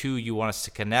 If you have 2 you want us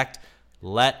to connect,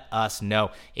 let us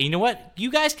know. And you know what? You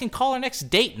guys can call our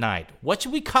next date night. What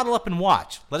should we cuddle up and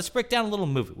watch? Let us break down a little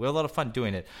movie. We have a lot of fun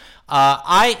doing it.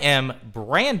 I am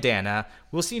Brandana.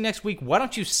 We'll see you next week. Why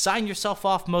don't you sign yourself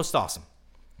off most awesome?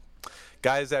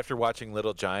 Guys, after watching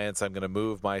Little Giants, I'm going to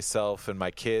move myself and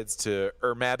my kids to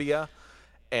Ermabia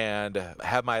and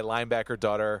have my linebacker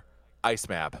daughter Ice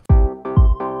Mab.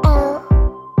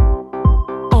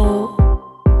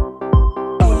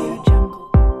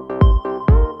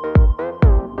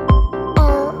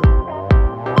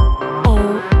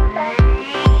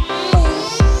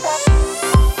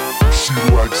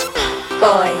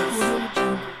 Boys,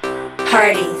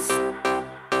 parties,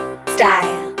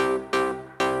 style,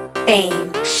 fame,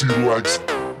 She likes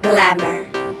glamour,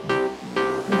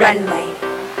 runway,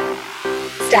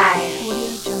 style,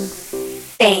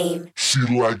 fame. She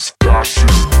likes fashion.